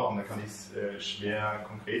gerade brauche und dann kann ich es schwer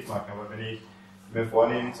konkret machen. Aber wenn ich mir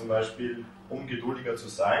vornehme, zum Beispiel, um geduldiger zu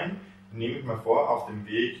sein, nehme ich mir vor, auf dem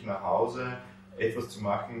Weg nach Hause etwas zu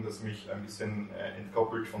machen, das mich ein bisschen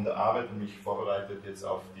entkoppelt von der Arbeit und mich vorbereitet jetzt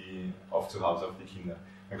auf zu Hause, auf die Kinder.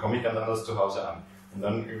 Dann komme ich ganz anders zu Hause an. Und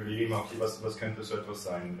dann überlege ich mir, okay, was könnte so etwas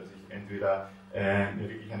sein? Dass ich entweder mir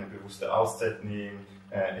wirklich eine bewusste Auszeit nehme,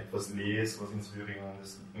 etwas lese, was inspirierend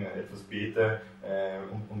ist, etwas bete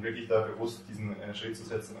und wirklich da bewusst diesen Schritt zu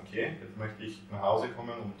setzen, okay, jetzt möchte ich nach Hause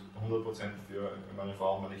kommen und 100% für meine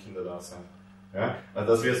Frau und meine Kinder da sein. Ja?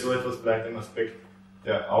 Also das wäre so etwas, vielleicht ein Aspekt,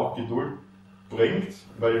 der auch Geduld bringt,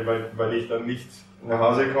 weil ich dann nicht nach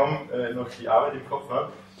Hause komme, noch die Arbeit im Kopf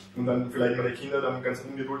habe. und dann vielleicht meine Kinder dann ganz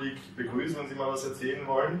ungeduldig begrüßen, wenn sie mal was erzählen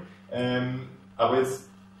wollen. Aber jetzt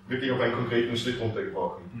wirklich auf einen konkreten Schritt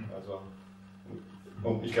runtergebrochen. Also,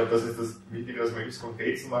 und ich glaube, das ist das Wichtige, das möglichst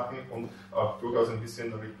konkret zu machen und auch durchaus ein bisschen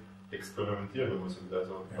damit experimentieren muss.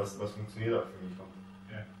 Also was funktioniert auch für mich.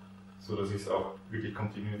 So dass ich es auch wirklich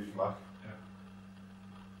kontinuierlich mache.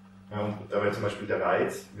 Ja, und da wäre zum Beispiel der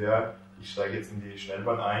Reiz, ich steige jetzt in die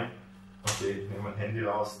Schnellbahn ein, okay, ich nehme mein Handy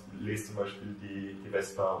raus, lese zum Beispiel die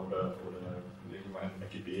Vespa oder irgendein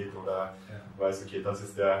Gebet oder weiß, okay, das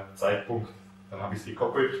ist der Zeitpunkt, dann habe ich es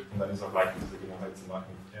gekoppelt und dann ist es auch leicht, diese Gewohnheit zu machen.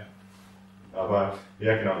 Ja. Aber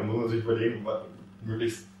ja genau, da muss man sich überlegen,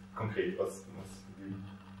 möglichst konkret, wie sich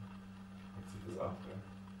das an.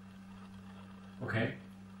 Ja. Okay.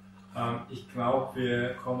 Ich glaube,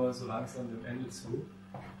 wir kommen so langsam dem Ende zu.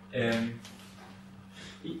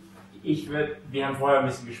 Wir haben vorher ein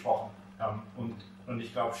bisschen gesprochen und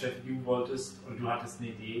ich glaube, Steffi, du hattest eine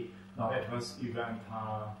Idee, noch etwas über ein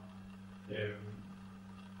paar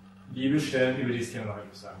Bibelstellen über dieses Thema noch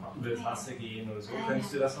etwas sagen, über das Wasser gehen oder so.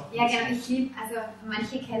 Könntest du das noch? Ja, genau, ich liebe, also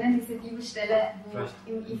manche kennen diese Bibelstelle, wo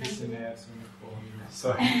im Evangelium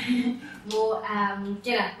wo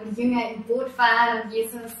die Jünger im Boot fahren und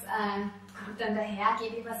Jesus kommt dann daher,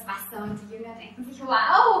 geht übers Wasser und die Jünger denken sich,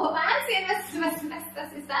 wow, Wahnsinn,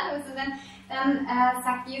 was ist da los? Und dann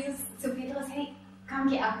sagt Jesus zu Petrus, hey, komm,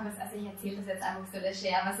 geh auch übers Wasser. Also ich erzähle das jetzt einfach so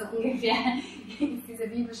leger, aber so ungefähr ist diese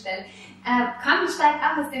Bibelstelle. Komm, steig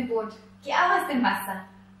auch aus dem Boot, geh auch aus dem Wasser.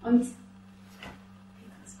 Und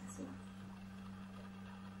Petrus versucht.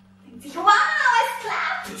 Denkt sich, wow, es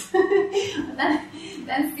klappt! Und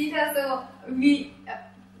dann sieht er so, wie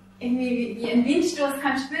ein Windstoß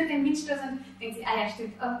kommt, spürt den Windstoß und denkt sich, ja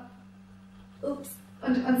stimmt, oh, ups,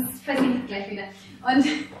 und versinkt gleich wieder. Und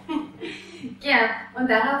und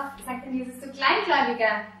darauf sagt dann Jesus, so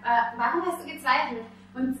Kleingläubiger, warum hast du gezweifelt?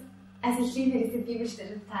 Und also ich liebe diese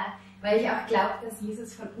Bibelstelle total, weil ich auch glaube, dass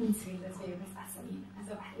Jesus von uns will, dass wir übers Wasser gehen.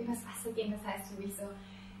 Also übers Wasser gehen, das heißt für mich so,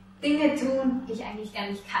 Dinge tun, die ich eigentlich gar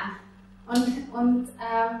nicht kann. Und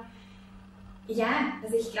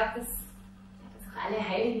also ich glaube, dass auch alle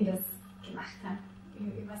Heiligen das gemacht haben,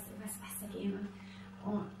 übers Wasser gehen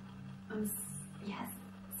und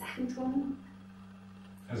Sachen tun.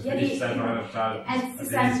 Also für dich ist einfach eine total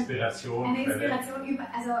Inspiration über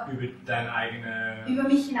deine eigene... Über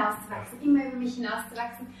mich hinauszuwachsen, immer über mich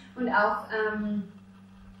hinauszuwachsen und auch,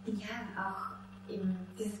 auch eben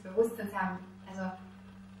dieses Bewusstsein zu haben. Also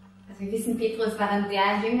wir wissen, Petrus war dann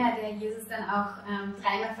der Jünger, der Jesus dann auch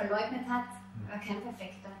 3-mal verleugnet hat. Er war kein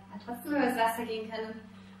Perfekter. Er hat trotzdem über das Wasser gehen können.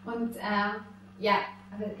 Und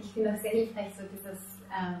aber ich finde auch sehr hilfreich so dieses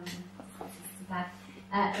Zitat.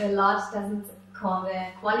 The Lord doesn't call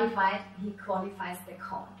the qualified, he qualifies the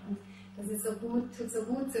called. Und das ist so gut, tut so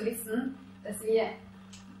gut zu wissen, dass wir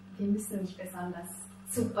müssen nicht besonders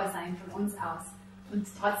super sein von uns aus. Und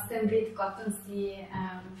trotzdem wird Gott uns die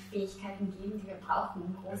Fähigkeiten geben, die wir brauchen,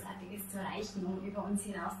 um Großartiges zu erreichen, um über uns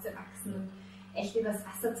hinauszuwachsen und echt übers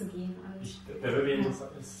Wasser zu gehen. Da würde mich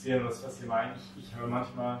interessieren, was ihr meint. Ich höre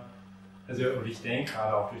manchmal, und ich denke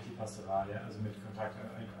gerade auch durch die Pastoral, also mit Kontakt an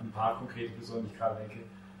ein paar konkrete Personen, die ich gerade denke,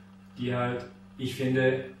 die halt, ich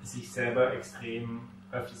finde, sich selber extrem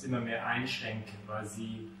öfters immer mehr einschränken, weil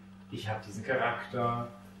ich habe diesen Charakter,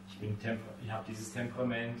 ich habe dieses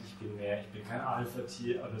Temperament, ich bin kein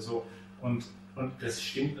Alpha-Tier oder so. Und das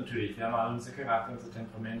stimmt natürlich, wir haben alle unser Charakter, unser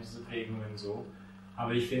Temperament, unsere Prägungen so.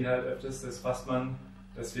 Aber ich finde halt öfters, das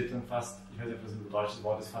wird dann fast, ich weiß nicht, ob das ein deutsches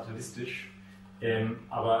Wort ist, fatalistisch,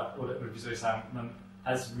 oder wie soll ich sagen,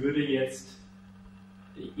 als würde jetzt,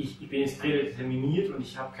 ich bin jetzt prädeterminiert und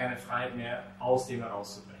ich habe keine Freiheit mehr, aus dem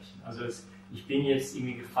herauszubrechen. Also ich bin jetzt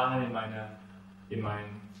irgendwie gefangen in meinen,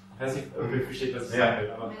 ich weiß nicht, ob ihr versteht, was ich sagen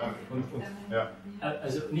will, aber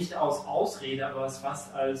also nicht aus Ausrede, aber es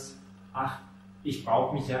fast als, ich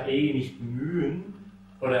brauche mich ja nicht bemühen,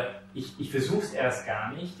 oder ich versuche es erst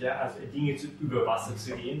gar nicht, also Dinge über Wasser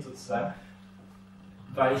zu gehen sozusagen,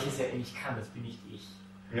 weil ich es ja nicht kann, das bin nicht ich.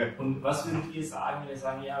 Ja. Und was würdet ihr sagen, wenn ihr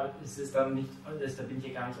sagen, ist es dann nicht, da bin ich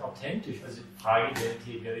ja gar nicht authentisch, also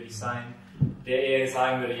Frageidentität, wer will ich sein, der eher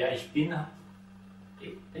sagen würde,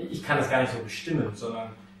 ich kann das gar nicht so bestimmen,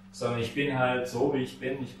 sondern ich bin halt so, wie ich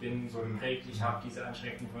bin so geprägt, ich habe diese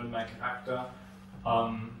Einschränkungen von meinem Charakter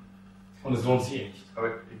und es lohnt sich nicht.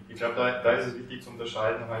 Aber ich glaube, da ist es wichtig zu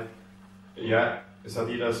unterscheiden, halt, es hat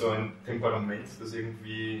jeder so ein Temperament, das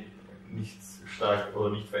irgendwie nicht stark oder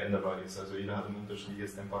nicht veränderbar ist. Also jeder hat ein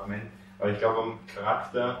unterschiedliches Temperament. Aber ich glaube, am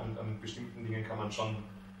Charakter und an bestimmten Dingen kann man schon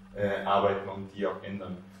arbeiten und die auch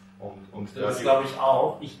ändern. Und das glaube ich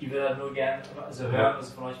auch. Ich würde nur gerne hören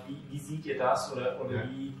von euch, wie seht ihr das oder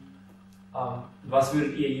wie Was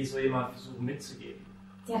würdet ihr so jemand versuchen mitzugeben?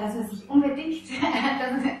 Ja, dass man sich unbedingt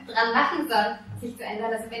dran machen soll, sich zu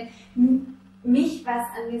ändern. Also wenn mich was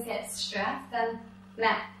an mir selbst stört, dann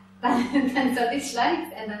sollte ich es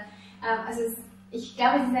schleunigst ändern. Also ich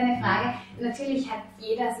glaube, es ist eine Frage, natürlich hat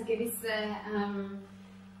jeder so gewisse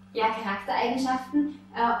Charaktereigenschaften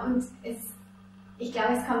und ich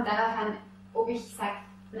glaube, es kommt darauf an, ob ich sage,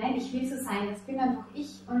 nein, ich will so sein, das bin einfach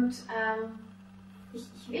ich und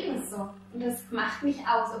ich will das so. Und das macht mich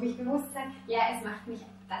aus. Ob ich bewusst sage, ja, es macht mich,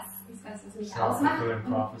 das ist was mich ausmacht.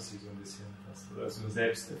 Prophecy so ein bisschen, oder so eine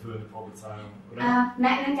selbsterfüllende Prophezeiung, oder?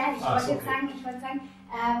 Nein, gar nicht. Ich wollte sagen,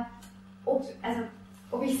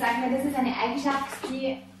 ob ich sage, das ist eine Eigenschaft,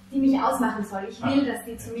 die mich ausmachen soll. Ich will, dass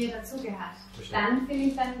die zu mir dazugehört. Dann finde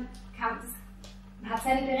ich, das hat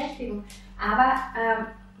seine Berechtigung. Aber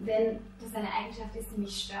wenn das eine Eigenschaft ist, die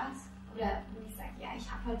mich stört, oder wenn ich sage, ja, ich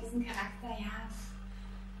habe halt diesen Charakter, ja,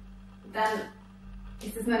 dann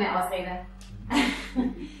ist das nur eine Ausrede.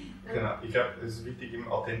 Genau, ich glaube, es ist wichtig, eben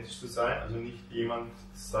authentisch zu sein, also nicht jemand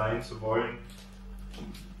sein zu wollen,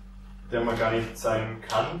 der man gar nicht sein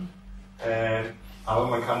kann, aber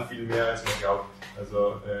man kann viel mehr, als man glaubt.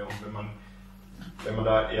 Also, und wenn man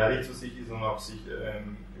da ehrlich zu sich ist und auch sich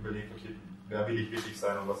überlegt, okay, wer will ich wirklich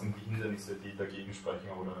sein und was sind die Hindernisse, die dagegen sprechen,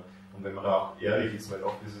 und wenn man da auch ehrlich ist, weil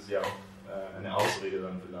oft ist es ja auch eine Ausrede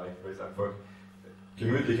dann vielleicht, weil es einfach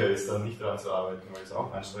gemütlicher ist, dann nicht daran zu arbeiten, weil es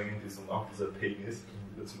auch anstrengend ist und auch dieser Pain ist,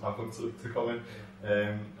 um wieder zum Anfang zurückzukommen.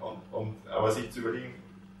 Aber sich zu überlegen,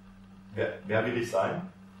 wer will ich sein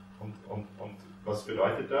und was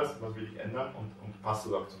bedeutet das, was will ich ändern und passt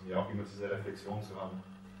das auch zu mir, auch immer diese Reflexion zu haben.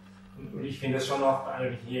 Und ich finde das schon noch,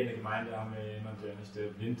 hier in der Gemeinde haben wir jemanden, der nicht der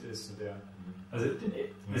blind ist. Also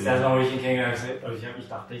das erste Mal, wo ich ihn kennengelernt habe, ich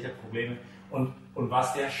dachte, ich habe Probleme. Und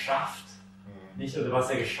was der schafft, nicht, oder was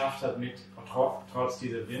er geschafft hat trotz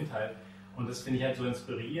dieser Blindheit. Und das finde ich halt so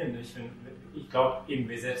inspirierend. Ich glaube eben,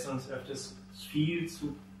 wir setzen uns öfters viel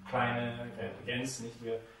zu kleine Grenzen. Nicht?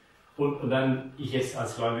 Und dann ich jetzt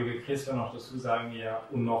als gläubiger Christ kann noch dazu sagen, ja,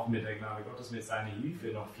 und noch mit der Gnade Gottes, mit seiner Hilfe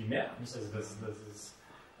noch viel mehr. Nicht? Also das ist,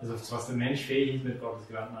 also was der Mensch fähig ist mit Gottes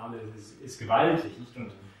Gnade, ist gewaltig. Nicht?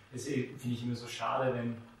 Und das finde ich immer so schade,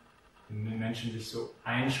 wenn Menschen sich so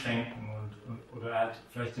einschränken oder halt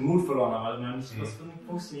vielleicht den Mut verloren haben, weil man nicht was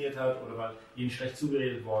funktioniert hat oder weil ihnen schlecht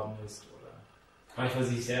zugeredet worden ist oder vielleicht weil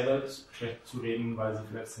sie sich selber schlecht zureden, weil sie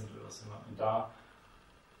verletzt sind oder was immer. Und da,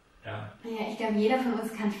 ja. Ja, ich glaube, jeder von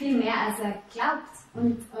uns kann viel mehr, als er glaubt.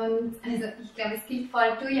 Und also ich glaube, es gilt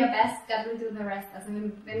voll, do your best, God will do the rest. Also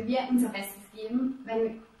wenn wir unser Bestes geben,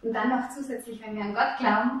 und dann noch zusätzlich, wenn wir an Gott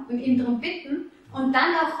glauben und ihn darum bitten, und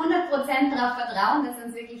dann auch 100% darauf vertrauen, dass er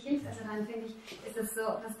uns wirklich hilft. Also dann finde ich, ist das so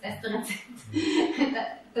das beste Rezept,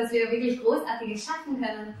 dass wir wirklich Großartiges schaffen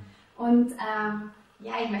können. Und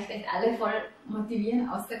ich möchte euch alle voll motivieren,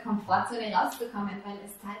 aus der Komfortzone rauszukommen, weil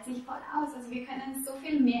es zahlt sich voll aus. Also wir können so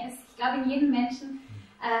viel mehr. Ich glaube, in jedem Menschen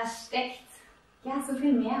steckt so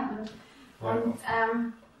viel mehr.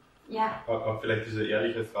 Auch vielleicht diese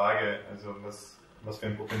ehrliche Frage, also was für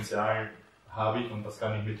ein Potenzial habe ich und was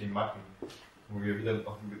kann ich mit ihm machen? Wo wir wieder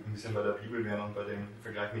auch ein bisschen bei der Bibel wären und bei dem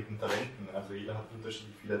Vergleich mit den Talenten. Also jeder hat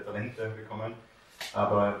unterschiedlich viele Talente bekommen,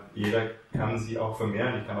 aber jeder kann sie auch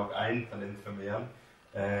vermehren. Ich kann auch ein Talent vermehren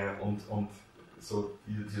und so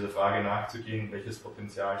dieser Frage nachzugehen, welches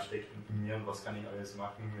Potenzial steckt in mir und was kann ich alles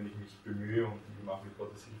machen, wenn ich mich bemühe und mache mit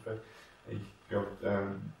Gottes Hilfe. Ich glaube,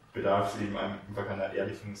 bedarf es eben einfach einer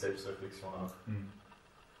ehrlichen Selbstreflexion auch.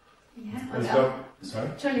 Ja, und also auch,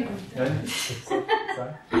 Entschuldigung.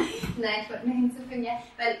 Nein, ich wollte nur hinzufügen,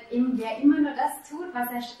 weil wer immer nur das tut, was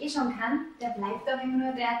er schon kann, der bleibt auch immer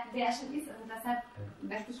nur der er schon ist. Und deshalb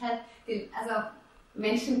möchte ich halt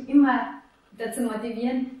Menschen immer dazu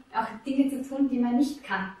motivieren, auch Dinge zu tun, die man nicht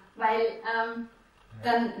kann. Weil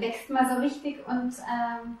dann wächst man so richtig und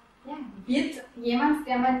wird jemand,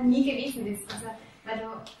 der man nie gewesen ist. Also, weil du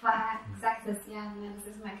vorher gesagt hast, das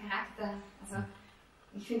ist mein Charakter. Also,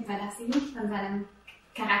 ich finde, man darf sich nicht von seinem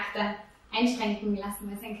Charakter einschränken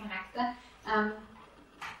lassen, weil sein Charakter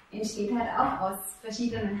entsteht halt auch aus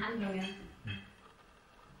verschiedenen Handlungen.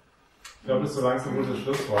 Ich glaube, das ist so langsam ein gutes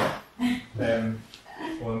Schlusswort.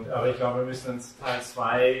 Aber ich glaube, wir müssen uns Teil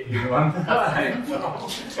 2 irgendwann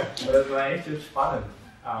reinschauen. Das war echt spannend.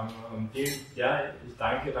 Ich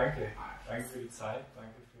danke für die Zeit.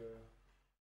 Danke